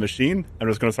side, to the machine. I'm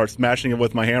just going to start smashing it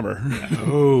with my hammer.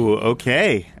 Oh,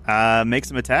 okay. Make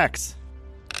some attacks.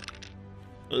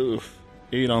 Oof.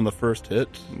 8 on the first hit.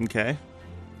 Okay.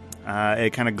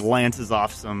 It kind of glances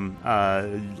off some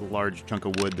large chunk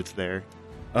of wood that's there.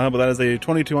 But that is a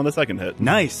 22 on the second hit.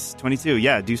 Nice. 22.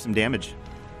 Yeah, do some damage.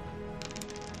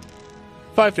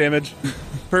 5 damage.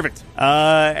 Perfect.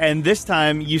 And this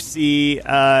time you see,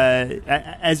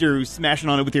 as you're smashing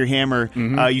on it with your hammer,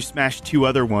 you smash 2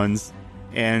 other ones.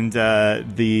 And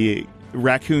the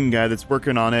raccoon guy that's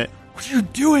working on it, "What are you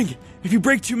doing? If you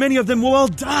break too many of them, we'll all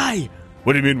die."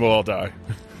 What do you mean we'll all die?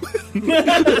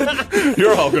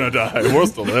 You're all going to die. We'll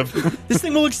still live. This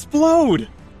thing will explode.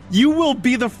 You will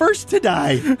be the first to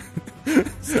die.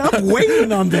 Stop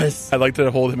waiting on this. I'd like to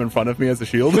hold him in front of me as a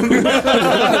shield.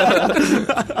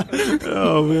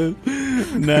 Oh, man.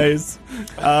 Nice.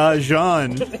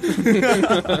 Jean. Do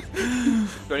I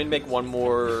need to make one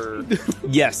more?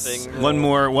 Yes. One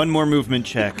more movement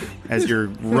check as you're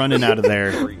running out of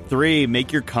there. 3.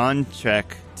 Make your con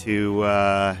check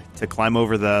to climb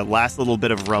over the last little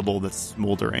bit of rubble that's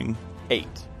smoldering. 8.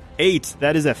 8.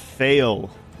 That is a fail.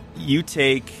 You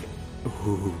take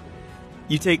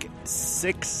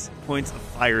 6 points of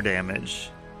fire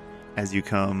damage as you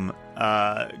come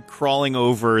crawling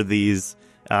over these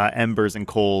embers and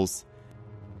coals.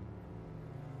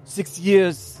 6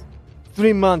 years,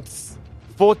 3 months,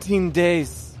 14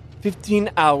 days,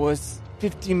 15 hours,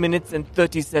 15 minutes, and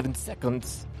 37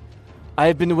 seconds. I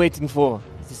have been waiting for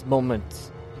this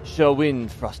moment. Show in,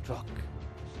 Frostrock.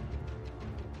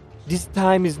 This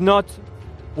time is not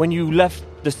when you left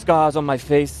the scars on my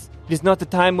face. It is not the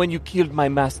time when you killed my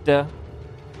master.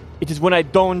 It is when I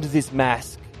donned this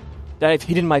mask that I've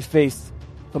hidden my face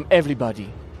from everybody.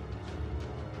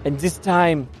 And this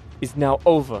time is now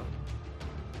over.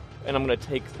 And I'm going to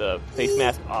take the face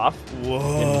mask off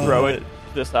and throw it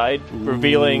to the side,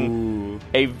 revealing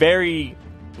a very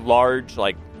large,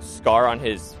 scar on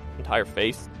his entire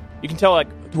face. You can tell,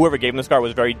 whoever gave him the scar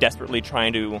was very desperately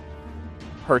trying to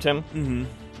hurt him. Mm-hmm.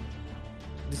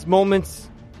 This moment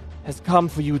has come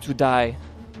for you to die.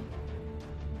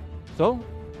 So,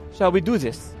 shall we do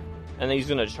this? And then he's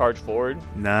going to charge forward.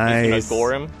 Nice. He's going to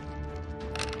gore him.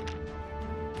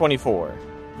 24.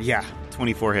 Yeah,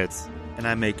 24 hits. And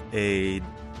I make a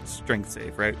strength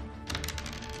save, right?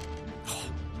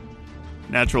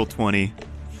 Natural 20.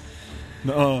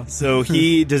 No. So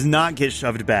he does not get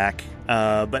shoved back.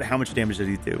 But how much damage does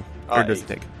he do? Or does 8.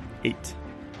 he take? 8.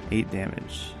 8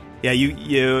 damage. Yeah,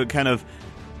 you kind of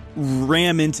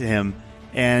ram into him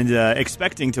and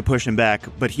expecting to push him back,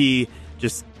 but he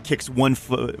just kicks one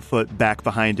foot back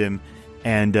behind him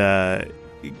and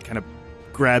kind of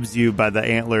grabs you by the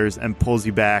antlers and pulls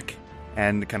you back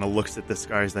and kind of looks at the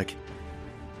scar. He's like,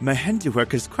 my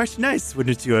handiwork is quite nice,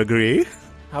 wouldn't you agree?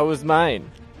 How was mine?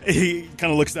 He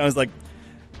kind of looks down and is like,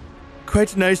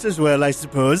 quite nice as well, I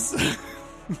suppose.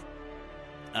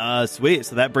 Sweet.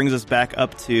 So that brings us back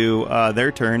up to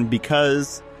their turn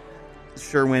because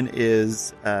Sherwin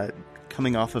is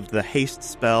coming off of the haste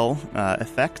spell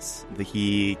effects.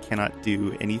 He cannot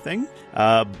do anything.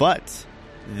 But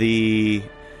the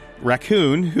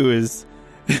raccoon, who is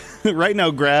right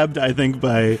now grabbed, I think,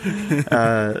 by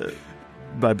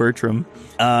Bertram,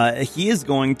 he is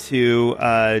going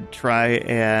to try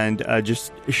and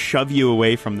just shove you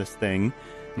away from this thing.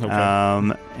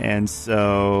 Okay. And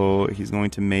so he's going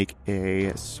to make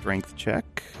a strength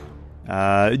check.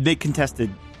 They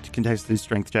contested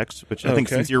strength checks, which I think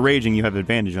since you're raging, you have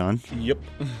advantage on. Yep.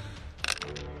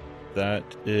 That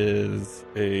is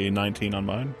a 19 on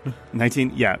mine.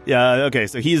 19? Yeah. Okay,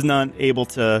 so he's not able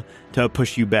to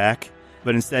push you back,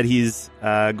 but instead he's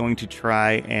going to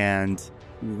try and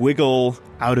wiggle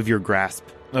out of your grasp.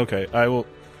 Okay, I will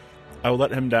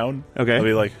let him down. Okay. I'll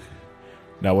be like,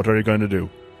 now what are you going to do?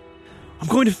 I'm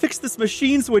going to fix this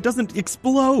machine so it doesn't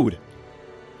explode.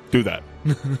 Do that.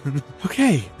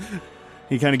 Okay.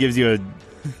 He kind of gives you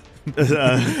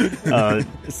a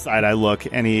side-eye look,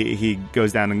 and he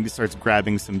goes down and starts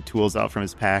grabbing some tools out from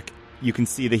his pack. You can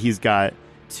see that he's got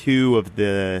two of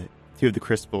the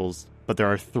crystals, but there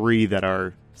are 3 that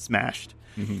are smashed.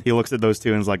 Mm-hmm. He looks at those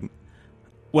 2 and is like,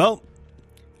 well,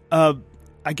 I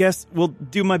guess we'll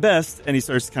do my best. And he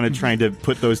starts kind of trying to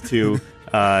put those 2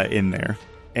 in there.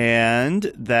 And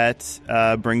that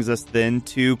brings us then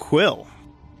to Quill.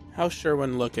 How's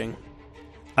Sherwin looking?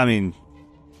 I mean,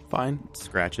 fine.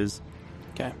 Scratches.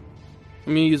 Okay. I'm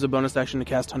going to use a bonus action to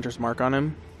cast Hunter's Mark on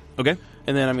him. Okay.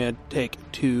 And then I'm going to take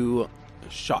 2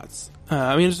 shots.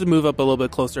 I'm going to just move up a little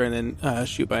bit closer and then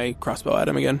shoot my crossbow at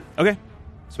him again. Okay.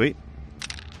 Sweet.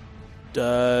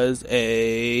 Does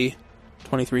a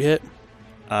 23 hit?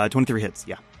 23 hits,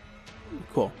 yeah.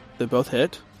 Cool. They both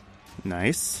hit.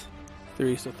 Nice.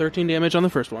 3, so 13 damage on the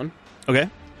first one. Okay.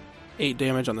 8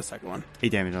 damage on the second one. 8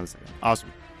 damage on the second.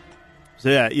 Awesome. So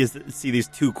yeah, you see these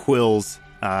 2 quills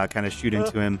kind of shoot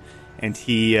into him, and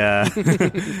he kind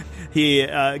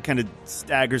of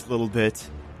staggers a little bit,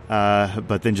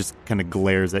 but then just kind of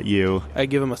glares at you. I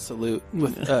give him a salute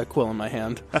with a quill in my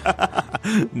hand.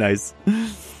 Nice.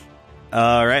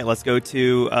 All right, let's go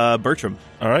to Bertram.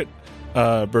 All right.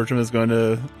 Bertram is going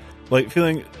to, is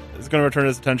going to return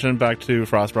his attention back to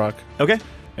Frostbrock. Okay.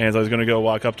 And so he's going to go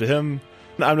walk up to him.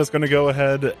 I'm just going to go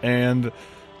ahead and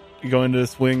going to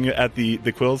swing at the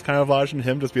quills kind of lodged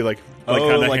him, just be like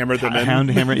kind of hammer them in.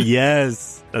 Hammer.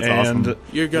 Yes. That's awesome.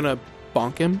 You're going to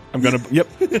bonk him? I'm going to,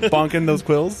 bonk in those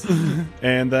quills.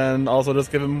 And then also just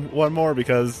give him one more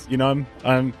because, I'm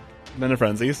in a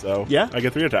frenzy, so yeah. I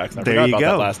get 3 attacks. I there forgot you about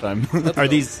go. that last time. Are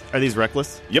these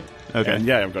reckless? Yep. Okay. And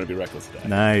I'm going to be reckless today.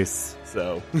 Nice.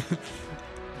 So,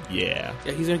 yeah.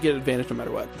 Yeah, he's going to get advantage no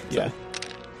matter what. Yeah.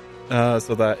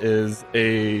 So that is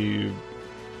a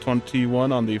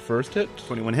 21 on the first hit.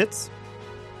 21 hits.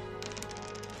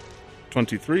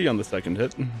 23 on the second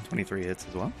hit. 23 hits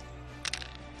as well.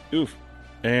 Oof.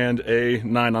 And a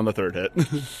 9 on the third hit.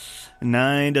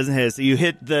 9 doesn't hit. So you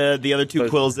hit the other 2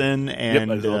 quills in,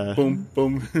 and boom,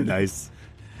 boom. Nice.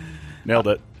 Nailed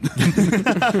it.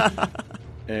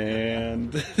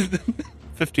 And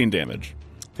 15 damage.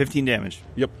 15 damage.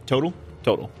 Yep. Total?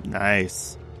 Total.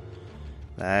 Nice.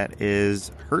 That is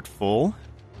hurtful,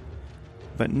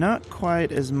 but not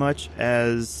quite as much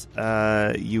as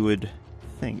you would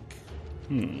think.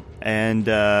 And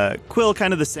Quill,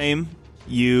 kind of the same.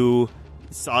 You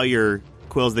saw your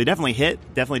quills. They definitely hit,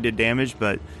 definitely did damage,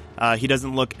 but he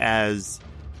doesn't look as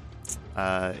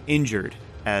injured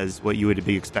as what you would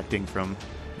be expecting from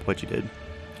what you did.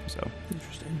 So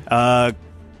interesting.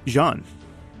 Jean.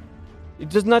 It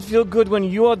does not feel good when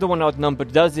you are the one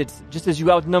outnumbered, does it? Just as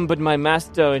you outnumbered my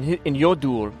master in your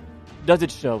duel. Does it,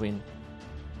 Sherwin?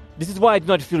 This is why I do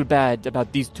not feel bad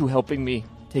about these 2 helping me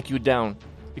take you down.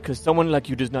 Because someone like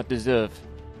you does not deserve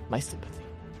my sympathy.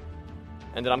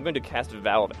 And then I'm going to cast a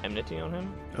Vow of Enmity on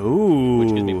him. Ooh. Which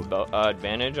gives me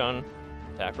advantage on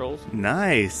attack rolls.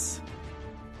 Nice.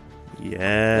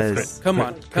 Yes. Come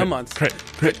on. Crit.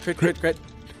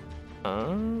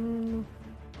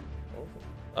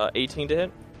 18 to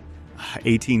hit?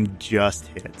 18 just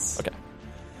hits. Okay.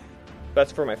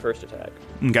 That's for my first attack.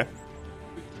 Okay.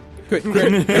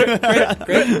 Crit.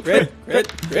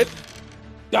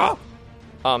 Ah!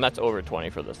 That's over 20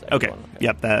 for the second one.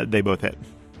 Okay. Yep, they both hit.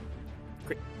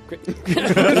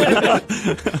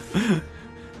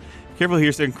 Careful who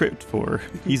you're saying crit for.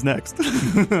 He's next.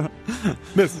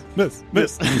 Miss.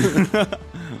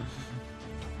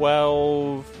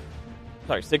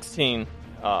 16.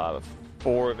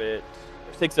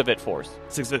 6 of it force.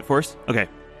 6 of it force? Okay.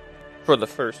 For the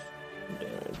first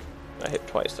damage. I hit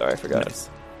twice, sorry, I forgot. Nice.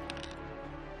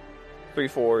 3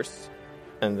 force,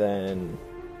 and then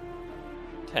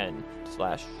 10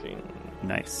 slashing.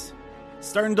 Nice.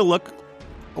 Starting to look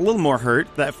a little more hurt.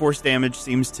 That force damage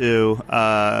seems to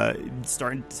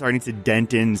starting to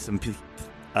dent in some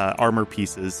armor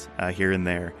pieces here and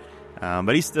there.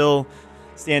 But he's still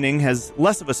standing, has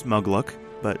less of a smug look.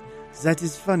 But that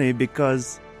is funny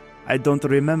because I don't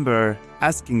remember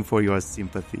asking for your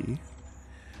sympathy.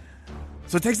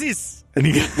 So take this! And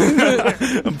he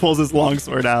pulls his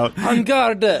longsword out. En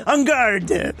garde!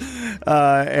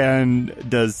 And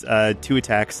does 2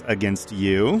 attacks against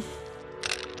you.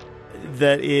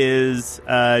 That is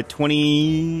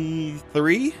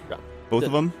 23. Yeah. Both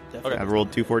of them. Okay. I've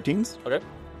rolled 2 14s. Okay.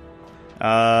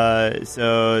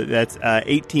 So that's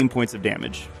 18 points of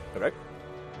damage. Okay.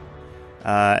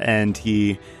 And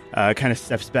he kind of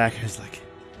steps back and is like,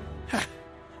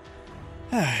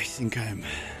 I think I'm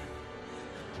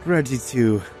ready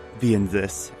to be in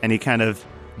this. And he kind of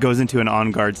goes into an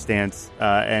on-guard stance,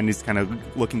 and he's kind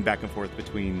of looking back and forth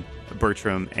between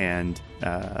Bertram and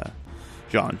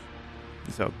John.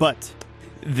 So, but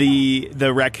the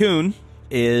raccoon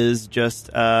is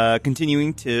just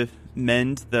continuing to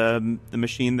mend the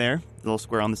machine there, the little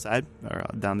square on the side or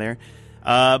down there.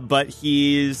 But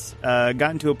he's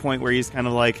gotten to a point where he's kind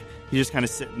of like he's just kind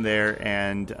of sitting there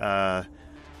and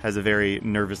has a very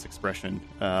nervous expression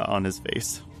on his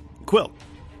face. Quill.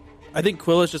 I think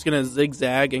Quill is just going to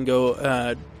zigzag and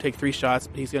go take 3 shots,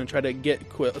 but he's going to try to get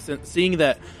Quill. Seeing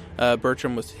that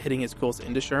Bertram was hitting his quills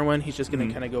into Sherwin, he's just going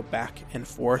to kind of go back and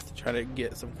forth, try to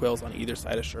get some quills on either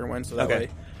side of Sherwin, so that way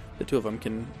the two of them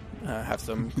can have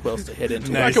some quills to hit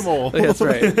into. Nice. Whack-a-mole. That's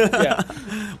right. Yeah.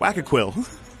 Whack a quill.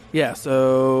 Yeah,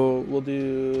 so we'll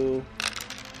do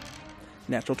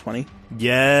natural 20.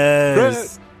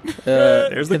 Yes.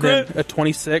 There's the and crit. then a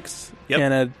 26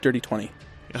 and a dirty 20.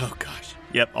 Oh, gosh.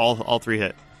 Yep, all 3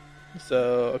 hit.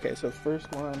 So, okay, so first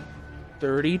one,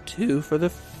 32 for the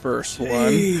first one.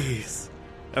 Jeez.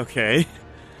 Okay.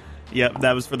 Yep,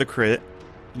 that was for the crit.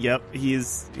 Yep,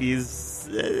 he's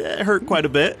hurt quite a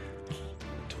bit.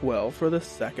 12 for the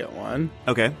second one.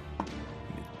 Okay.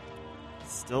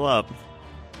 Still up.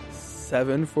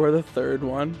 7 for the third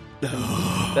one.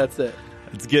 That's it.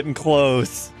 It's getting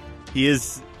close. He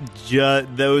is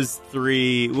just those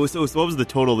 3. So what was the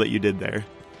total that you did there?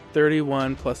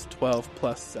 31 plus 12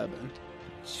 plus 7.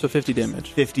 So 50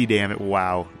 damage. 50 damage.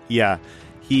 Wow. Yeah.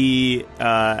 He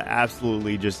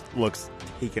absolutely just looks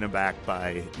taken aback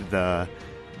by the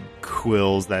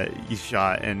quills that you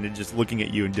shot and just looking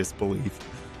at you in disbelief.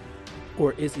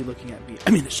 Or is he looking at me?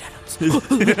 I'm in the shadows.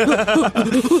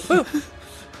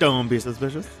 Don't be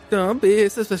suspicious. Don't be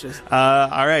suspicious.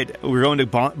 All right. We're going to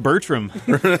Bertram.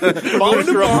 Bertram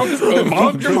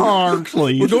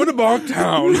Bonkley. We're going to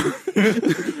Bonktown.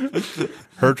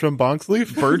 Hertram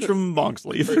Bonksleaf? Bertram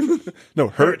Bonksleaf. No,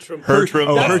 Hertram. Oh,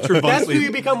 Hertram That's who you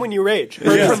Bonksleaf. become when you rage.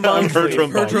 Hertram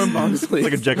Bonksleaf. Hertram Bonksleaf.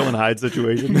 Like a Jekyll and Hyde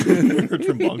situation.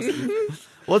 Hertram Bonksleaf.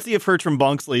 Well, let's see if Hertram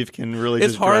Bonksleaf can really.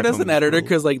 It's just hard drive as home an the editor rules.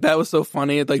 because like that was so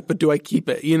funny. Like, but do I keep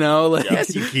it? You know, like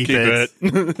Yes, you keep Keep it.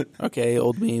 it. okay,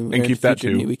 old me And keep that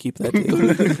future too. Me, we keep that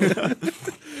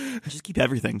too. Just keep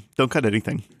everything. Don't cut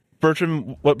anything.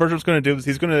 What Bertram's going to do is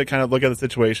he's going to kind of look at the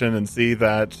situation and see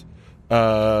that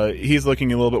he's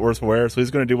looking a little bit worse for wear, so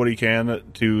he's going to do what he can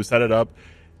to set it up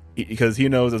because he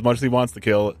knows as much as he wants the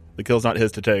kill's not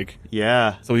his to take.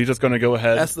 Yeah. So he's just going to go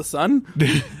ahead. That's the sun.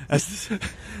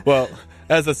 Well,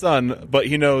 as a son, but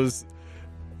he knows,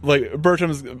 like,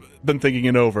 Bertram's been thinking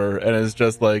it over and is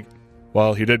just like,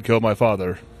 well, he did kill my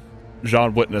father.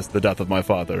 Jean witnessed the death of my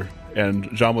father,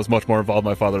 and Jean was much more involved in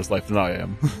my father's life than I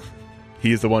am.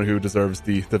 He's the one who deserves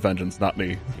the vengeance, not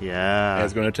me. Yeah. And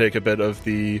he's going to take a bit of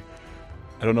the,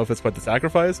 I don't know if it's quite the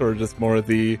sacrifice or just more of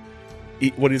the,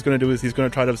 what he's going to do is he's going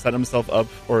to try to set himself up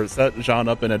or set Jean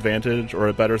up an advantage or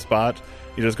a better spot.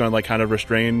 He's just going to like kind of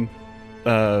restrain,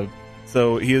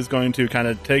 so he is going to kind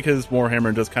of take his warhammer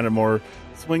and just kind of more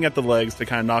swing at the legs to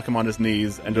kind of knock him on his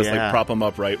knees and just like prop him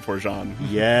up right for Jean.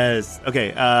 Yes.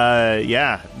 Okay.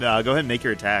 Yeah. Go ahead and make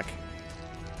your attack.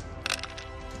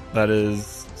 That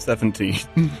is 17.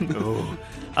 Oh.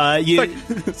 You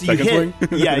Second hit. swing?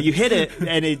 Yeah, you hit it,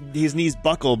 and his knees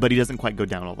buckle, but he doesn't quite go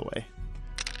down all the way.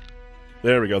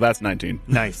 There we go. That's 19.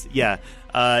 Nice. Yeah.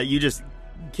 You just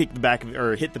kick the back of,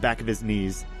 or hit the back of his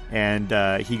knees, and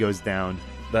he goes down.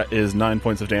 That is 9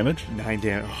 points of damage. 9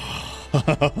 damage.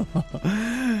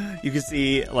 You can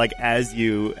see, like, as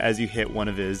you hit one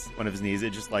of his knees,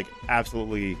 it just like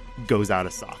absolutely goes out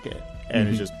of socket, and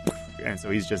it's just, and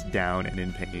so he's just down and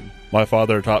in pain. My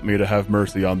father taught me to have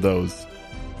mercy on those.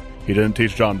 He didn't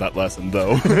teach John that lesson,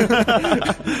 though.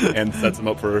 And sets him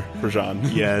up for Jean.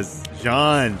 Yes.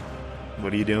 Jean,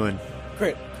 what are you doing?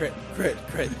 Crit.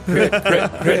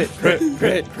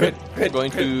 I'm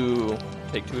going to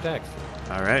take 2 attacks.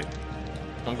 All right.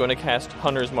 I'm going to cast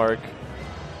Hunter's Mark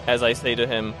as I say to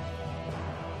him,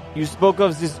 You spoke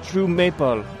of this true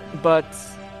maple, but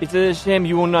it's a shame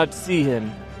you will not see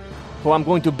him, for I'm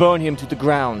going to burn him to the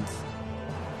ground.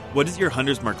 What does your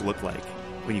Hunter's Mark look like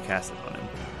when you cast it on him?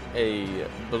 a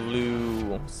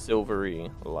blue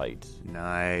silvery light.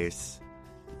 Nice.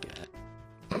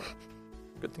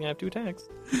 Good thing I have 2 attacks.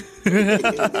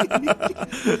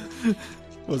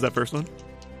 What was that first one?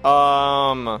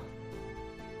 Not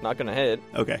gonna hit.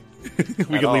 Okay.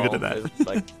 We can leave it at that. It's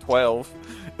like 12.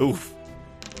 Oof.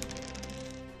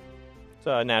 It's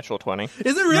a natural 20. Is it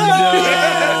really?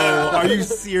 No! Are you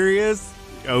serious?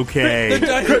 Okay.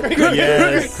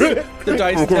 Yes. The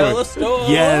dice tell a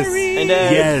story. Yes. And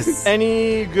Yes.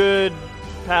 any good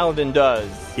paladin does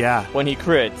Yeah. when he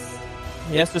crits,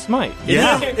 he has to smite.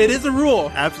 Yeah. It is a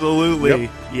rule. Absolutely. Yep.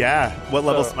 Yeah. What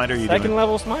level So, smite are you second doing?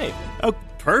 level smite. Oh,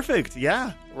 perfect.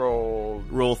 Yeah. Roll.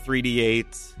 Roll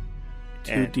 3d8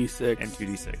 2d6 and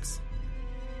 2d6.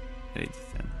 And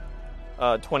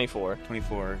 8d10. 24.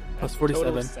 24. plus Total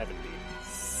 47 70.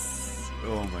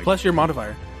 Oh my. plus your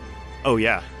modifier. Oh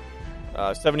yeah.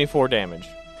 74 damage.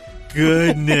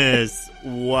 Goodness.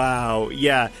 Wow.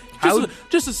 Yeah.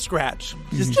 Just a scratch.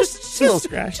 Just a little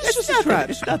scratch. Just a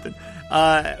scratch. It's nothing.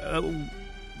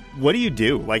 What do you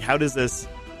do? Like, how does this?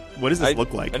 What does this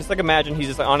look like? I just imagine he's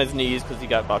just on his knees because he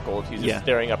got buckled. He's just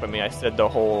staring up at me. I said the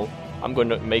whole, I'm going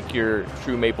to make your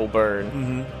true maple burn.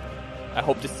 Mm-hmm. I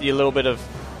hope to see a little bit of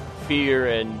fear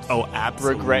and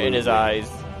absolutely. regret in his eyes.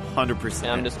 100%.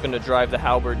 And I'm just going to drive the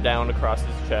halberd down across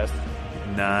his chest.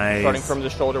 Nice. Starting from the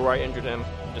shoulder where I injured him,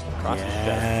 just across his chest.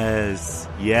 Yes.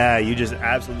 Yeah, you just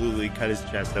absolutely cut his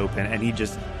chest open, and he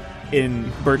just,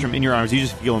 Bertram, in your arms, you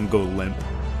just feel him go limp.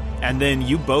 And then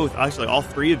you both, actually all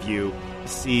three of you,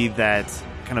 see that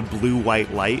kind of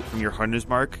blue-white light from your Hunter's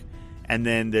Mark, and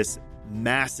then this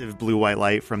massive blue-white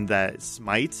light from that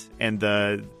smite and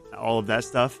all of that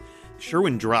stuff.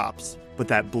 Sherwin drops, but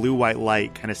that blue-white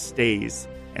light kind of stays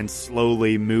and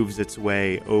slowly moves its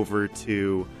way over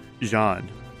to Jean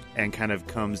and kind of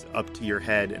comes up to your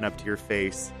head and up to your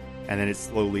face, and then it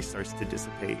slowly starts to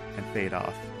dissipate and fade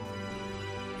off.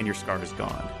 And your scar is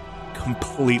gone.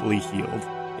 Completely healed.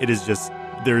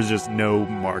 There's just no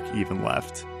mark even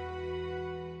left.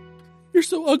 You're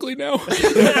so ugly now.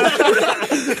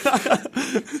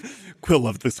 Quill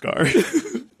loved the scar.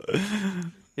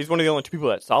 He's one of the only 2 people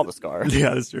that saw the scar.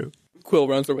 Yeah, that's true. Quill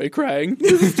runs away crying.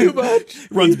 This is too much.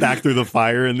 Runs back through the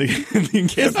fire and the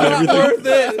encampment. It's not worth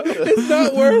it. It's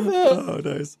not worth it. Oh,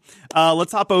 nice.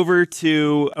 Let's hop over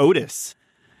to Otis.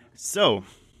 So,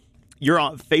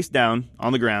 you're face down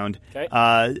on the ground.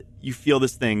 Okay. You feel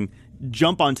this thing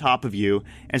jump on top of you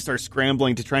and start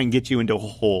scrambling to try and get you into a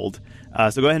hold.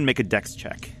 So go ahead and make a dex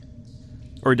check.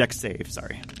 Or a dex save,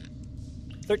 sorry.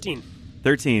 13.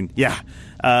 13, yeah.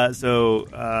 So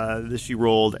she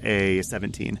rolled a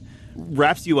 17.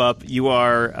 Wraps you up. You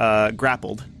are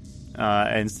grappled.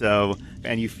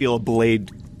 And you feel a blade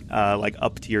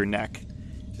up to your neck.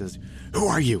 She says, "Who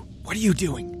are you? What are you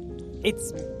doing?"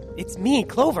 It's me,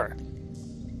 Clover.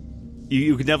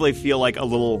 You can definitely feel like a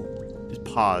little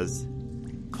pause.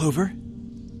 Clover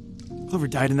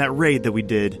died in that raid that we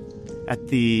did at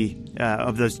the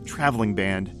of this traveling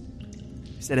band.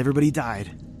 You said everybody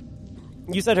died.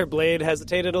 You said her blade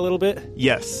hesitated a little bit?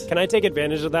 Yes. Can I take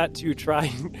advantage of that to try?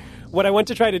 What I want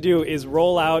to try to do is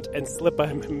roll out and slip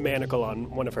a manacle on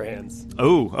one of her hands.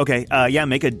 Oh, okay. Yeah,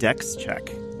 make a dex check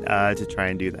to try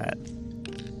and do that.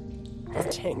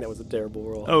 Dang, that was a terrible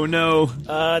roll. Oh, no.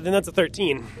 Then that's a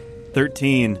 13.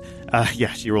 13.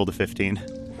 Yeah, she rolled a 15.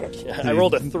 Yeah, I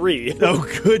rolled a 3. Oh,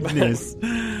 goodness.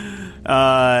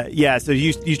 Yeah, so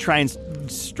you try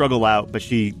and struggle out, but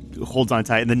she holds on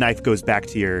tight, and the knife goes back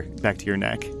to your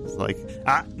neck. It's like,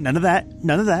 none of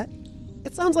that.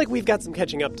 It sounds like we've got some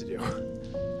catching up to do.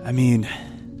 I mean,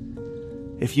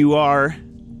 if you are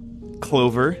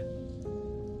Clover,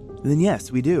 then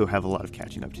yes, we do have a lot of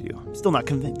catching up to do. I'm still not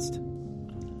convinced.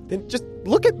 Then just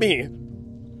look at me.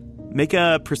 Make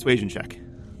a persuasion check.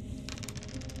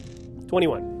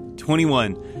 21.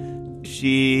 21.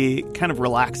 She kind of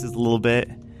relaxes a little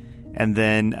bit and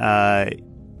then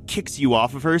kicks you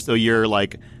off of her, so you're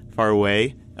like far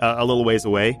away. a little ways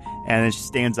away, and then she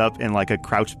stands up in like a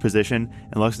crouched position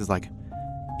and looks is like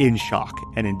in shock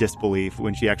and in disbelief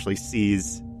when she actually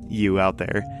sees you out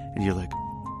there. And you're like,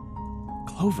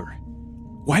 Clover,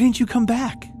 why didn't you come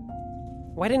back?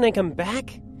 Why didn't I come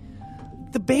back?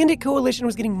 The bandit coalition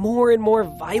was getting more and more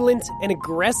violent and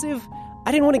aggressive.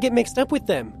 I didn't want to get mixed up with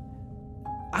them.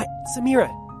 Samira,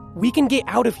 we can get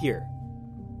out of here.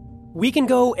 We can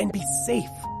go and be safe.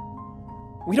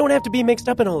 We don't have to be mixed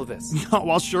up in all of this. Not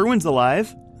while Sherwin's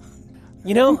alive.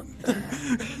 You know,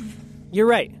 you're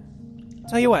right.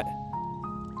 Tell you what,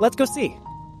 let's go see.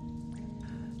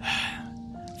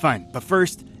 Fine, but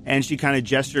first, and she kind of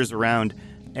gestures around,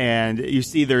 and you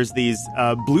see there's these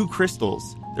blue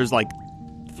crystals. There's like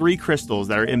 3 crystals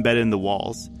that are embedded in the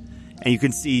walls, and you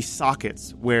can see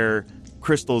sockets where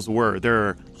crystals were. There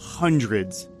are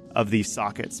hundreds of these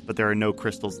sockets, but there are no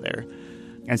crystals there.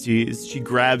 And she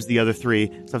grabs the other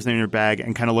 3, stuffs them in her bag,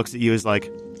 and kind of looks at you as like,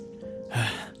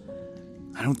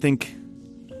 I don't think...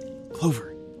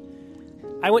 Clover.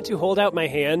 I went to hold out my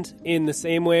hand in the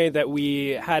same way that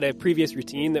we had a previous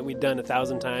routine that we'd done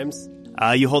 1,000 times.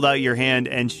 You hold out your hand,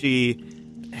 and she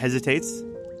hesitates,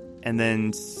 and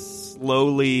then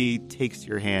slowly takes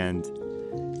your hand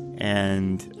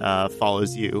and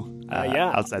follows you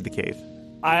outside the cave.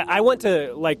 I want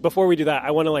to, like, before we do that,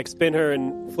 I want to, like, spin her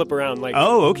and flip around, like...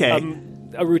 Oh, okay.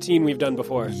 A routine we've done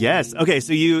before. Yes. Okay,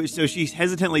 so she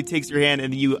hesitantly takes your hand,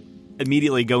 and you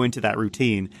immediately go into that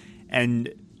routine,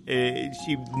 and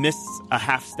she missed a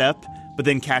half step, but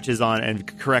then catches on and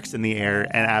corrects in the air,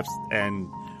 and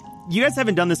you guys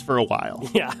haven't done this for a while.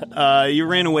 Yeah. You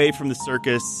ran away from the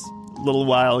circus a little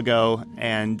while ago,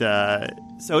 and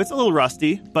so it's a little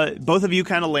rusty, but both of you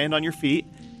kind of land on your feet,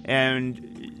 and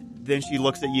then she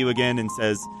looks at you again and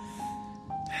says,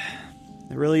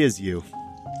 it really is you.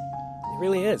 It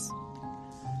really is.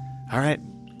 All right.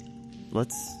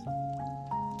 Let's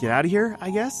get out of here, I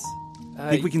guess.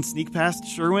 Think we can sneak past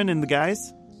Sherwin and the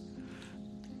guys?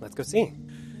 Let's go see.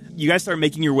 You guys start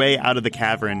making your way out of the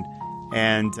cavern,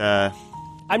 and...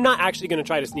 I'm not actually going to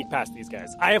try to sneak past these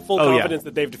guys. I have full confidence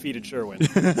that they've defeated Sherwin.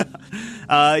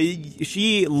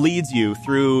 She leads you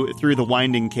through the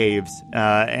winding caves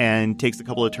and takes a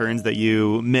couple of turns that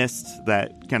you missed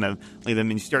that kind of lead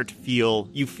them, and you start to feel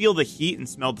the heat and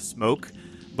smell the smoke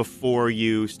before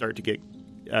you start to get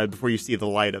before you see the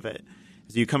light of it.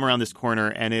 So you come around this corner,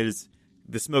 and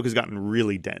the smoke has gotten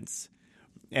really dense,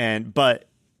 but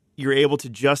you're able to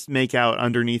just make out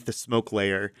underneath the smoke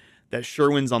layer that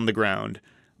Sherwin's on the ground,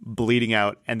 bleeding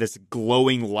out, and this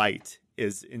glowing light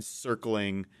is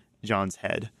encircling John's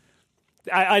head.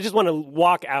 I just want to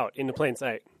walk out into plain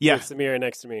sight. Yeah. With Samira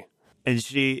next to me. And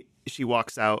she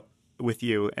walks out with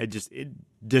you and just in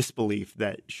disbelief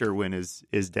that Sherwin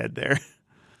is dead there.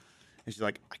 And she's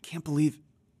like, I can't believe,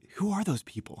 who are those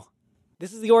people?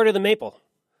 This is the Order of the Maple.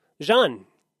 Jean,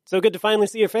 so good to finally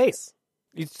see your face.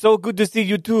 It's so good to see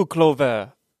you too,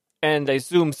 Clover. And I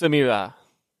assume Samira.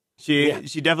 She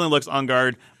definitely looks on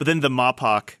guard, but then the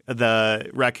Mopok,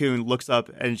 the raccoon, looks up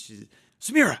and she's,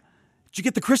 Samira, did you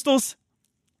get the crystals?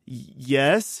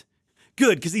 Yes.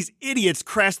 Good, because these idiots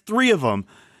crashed 3 of them.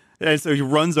 And so he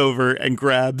runs over and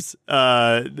grabs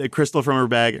the crystal from her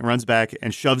bag and runs back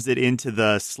and shoves it into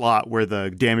the slot where the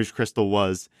damaged crystal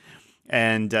was.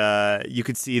 And you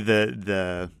could see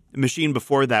the machine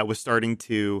before that was starting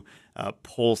to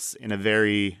pulse in a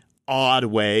very odd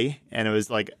way, and it was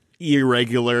like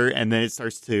irregular, and then it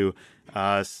starts to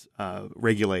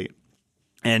regulate.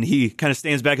 And he kind of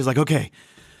stands back and is like, okay,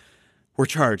 we're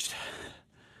charged.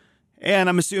 And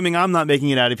I'm assuming I'm not making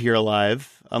it out of here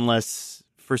alive, unless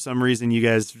for some reason you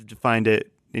guys find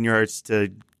it in your hearts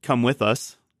to come with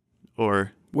us.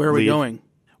 Or where are we going?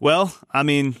 Well, I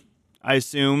mean, I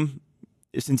assume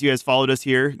since you guys followed us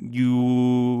here,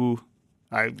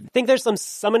 I think there's some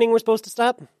summoning we're supposed to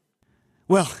stop?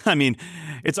 Well, I mean,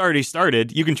 it's already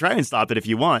started. You can try and stop it if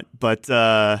you want, but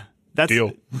that's...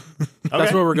 Deal. Okay.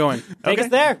 That's where we're going. Take us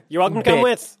there. You're welcome to come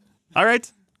with. All right.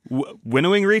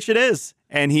 Winnowing Reach it is.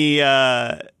 And he,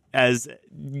 as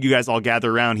you guys all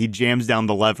gather around, he jams down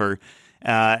the lever.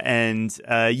 And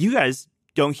you guys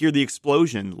don't hear the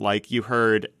explosion like you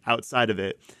heard outside of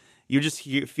it. You just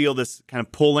feel this kind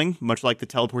of pulling, much like the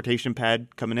teleportation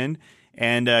pad coming in.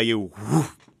 And you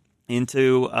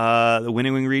into the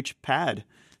Winnowing Reach pad.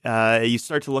 You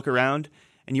start to look around,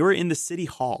 and you're in the city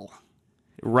hall,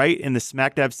 right in the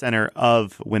smack dab center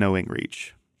of Winnowing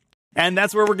Reach. And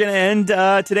that's where we're going to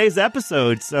end today's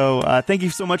episode. So thank you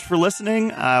so much for listening.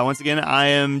 Once again, I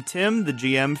am Tim, the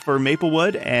GM for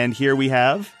Maplewood, and here we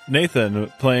have... Nathan,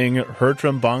 playing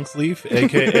Hertram Bonksleaf,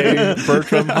 a.k.a.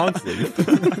 Bertram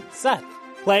Honksleaf. Seth,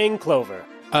 playing Clover.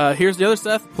 Here's the other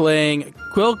Seth playing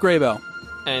Quill Graybell.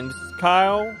 And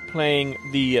Kyle playing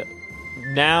the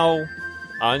now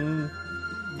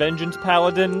unvengeance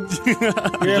paladin.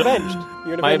 You're avenged.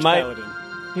 You're an avenged paladin.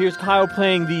 Here's Kyle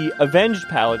playing the avenged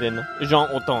paladin, Jean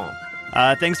Auton.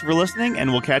 Thanks for listening,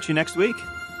 and we'll catch you next week.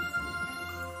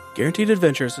 Guaranteed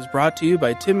Adventures is brought to you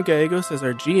by Tim Gallegos as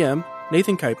our GM,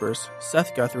 Nathan Kuipers,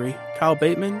 Seth Guthrie, Kyle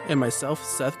Bateman, and myself,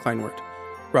 Seth Kleinwort.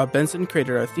 Rob Benson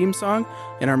created our theme song,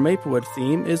 and our Maplewood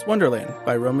theme is Wonderland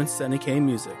by Roman Seneca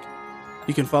Music.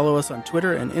 You can follow us on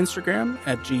Twitter and Instagram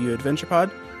at GU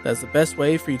AdventurePod. That's the best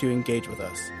way for you to engage with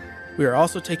us. We are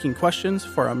also taking questions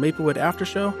for our Maplewood After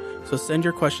Show, so send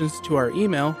your questions to our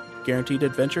email,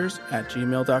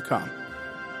 guaranteedadventures@gmail.com.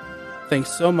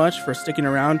 Thanks so much for sticking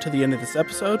around to the end of this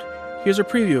episode. Here's a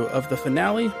preview of the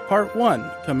finale, Part 1,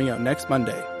 coming out next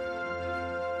Monday.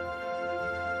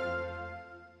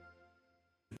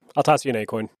 I'll toss you an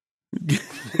acorn.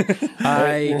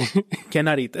 I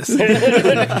cannot eat this. So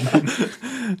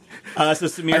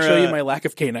Samira, I show you my lack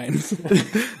of canines.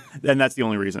 and that's the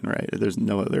only reason, right? There's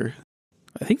no other.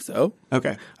 I think so.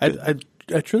 Okay. I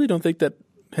truly don't think that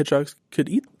hedgehogs could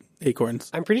eat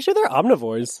acorns. I'm pretty sure they're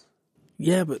omnivores.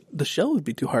 Yeah, but the shell would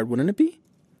be too hard, wouldn't it be?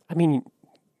 I mean,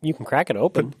 you can crack it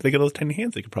open. But they get those tiny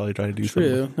hands. They could probably try to do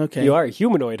True. something. Okay. You are a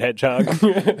humanoid hedgehog.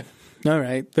 All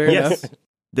right. Fair enough.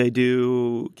 They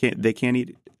do. They can't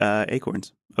eat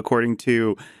acorns, according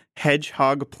to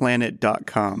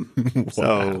hedgehogplanet.com. Wow.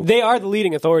 So They are the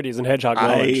leading authorities in hedgehog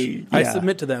knowledge. I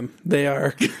submit to them. They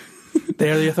are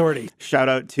the authority. Shout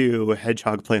out to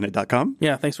hedgehogplanet.com.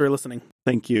 Yeah, thanks for listening.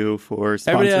 Thank you for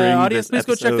sponsoring Everybody, audience, this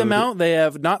please go check them episode. out. They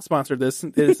have not sponsored this.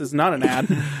 This is not an ad.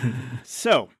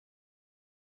 So,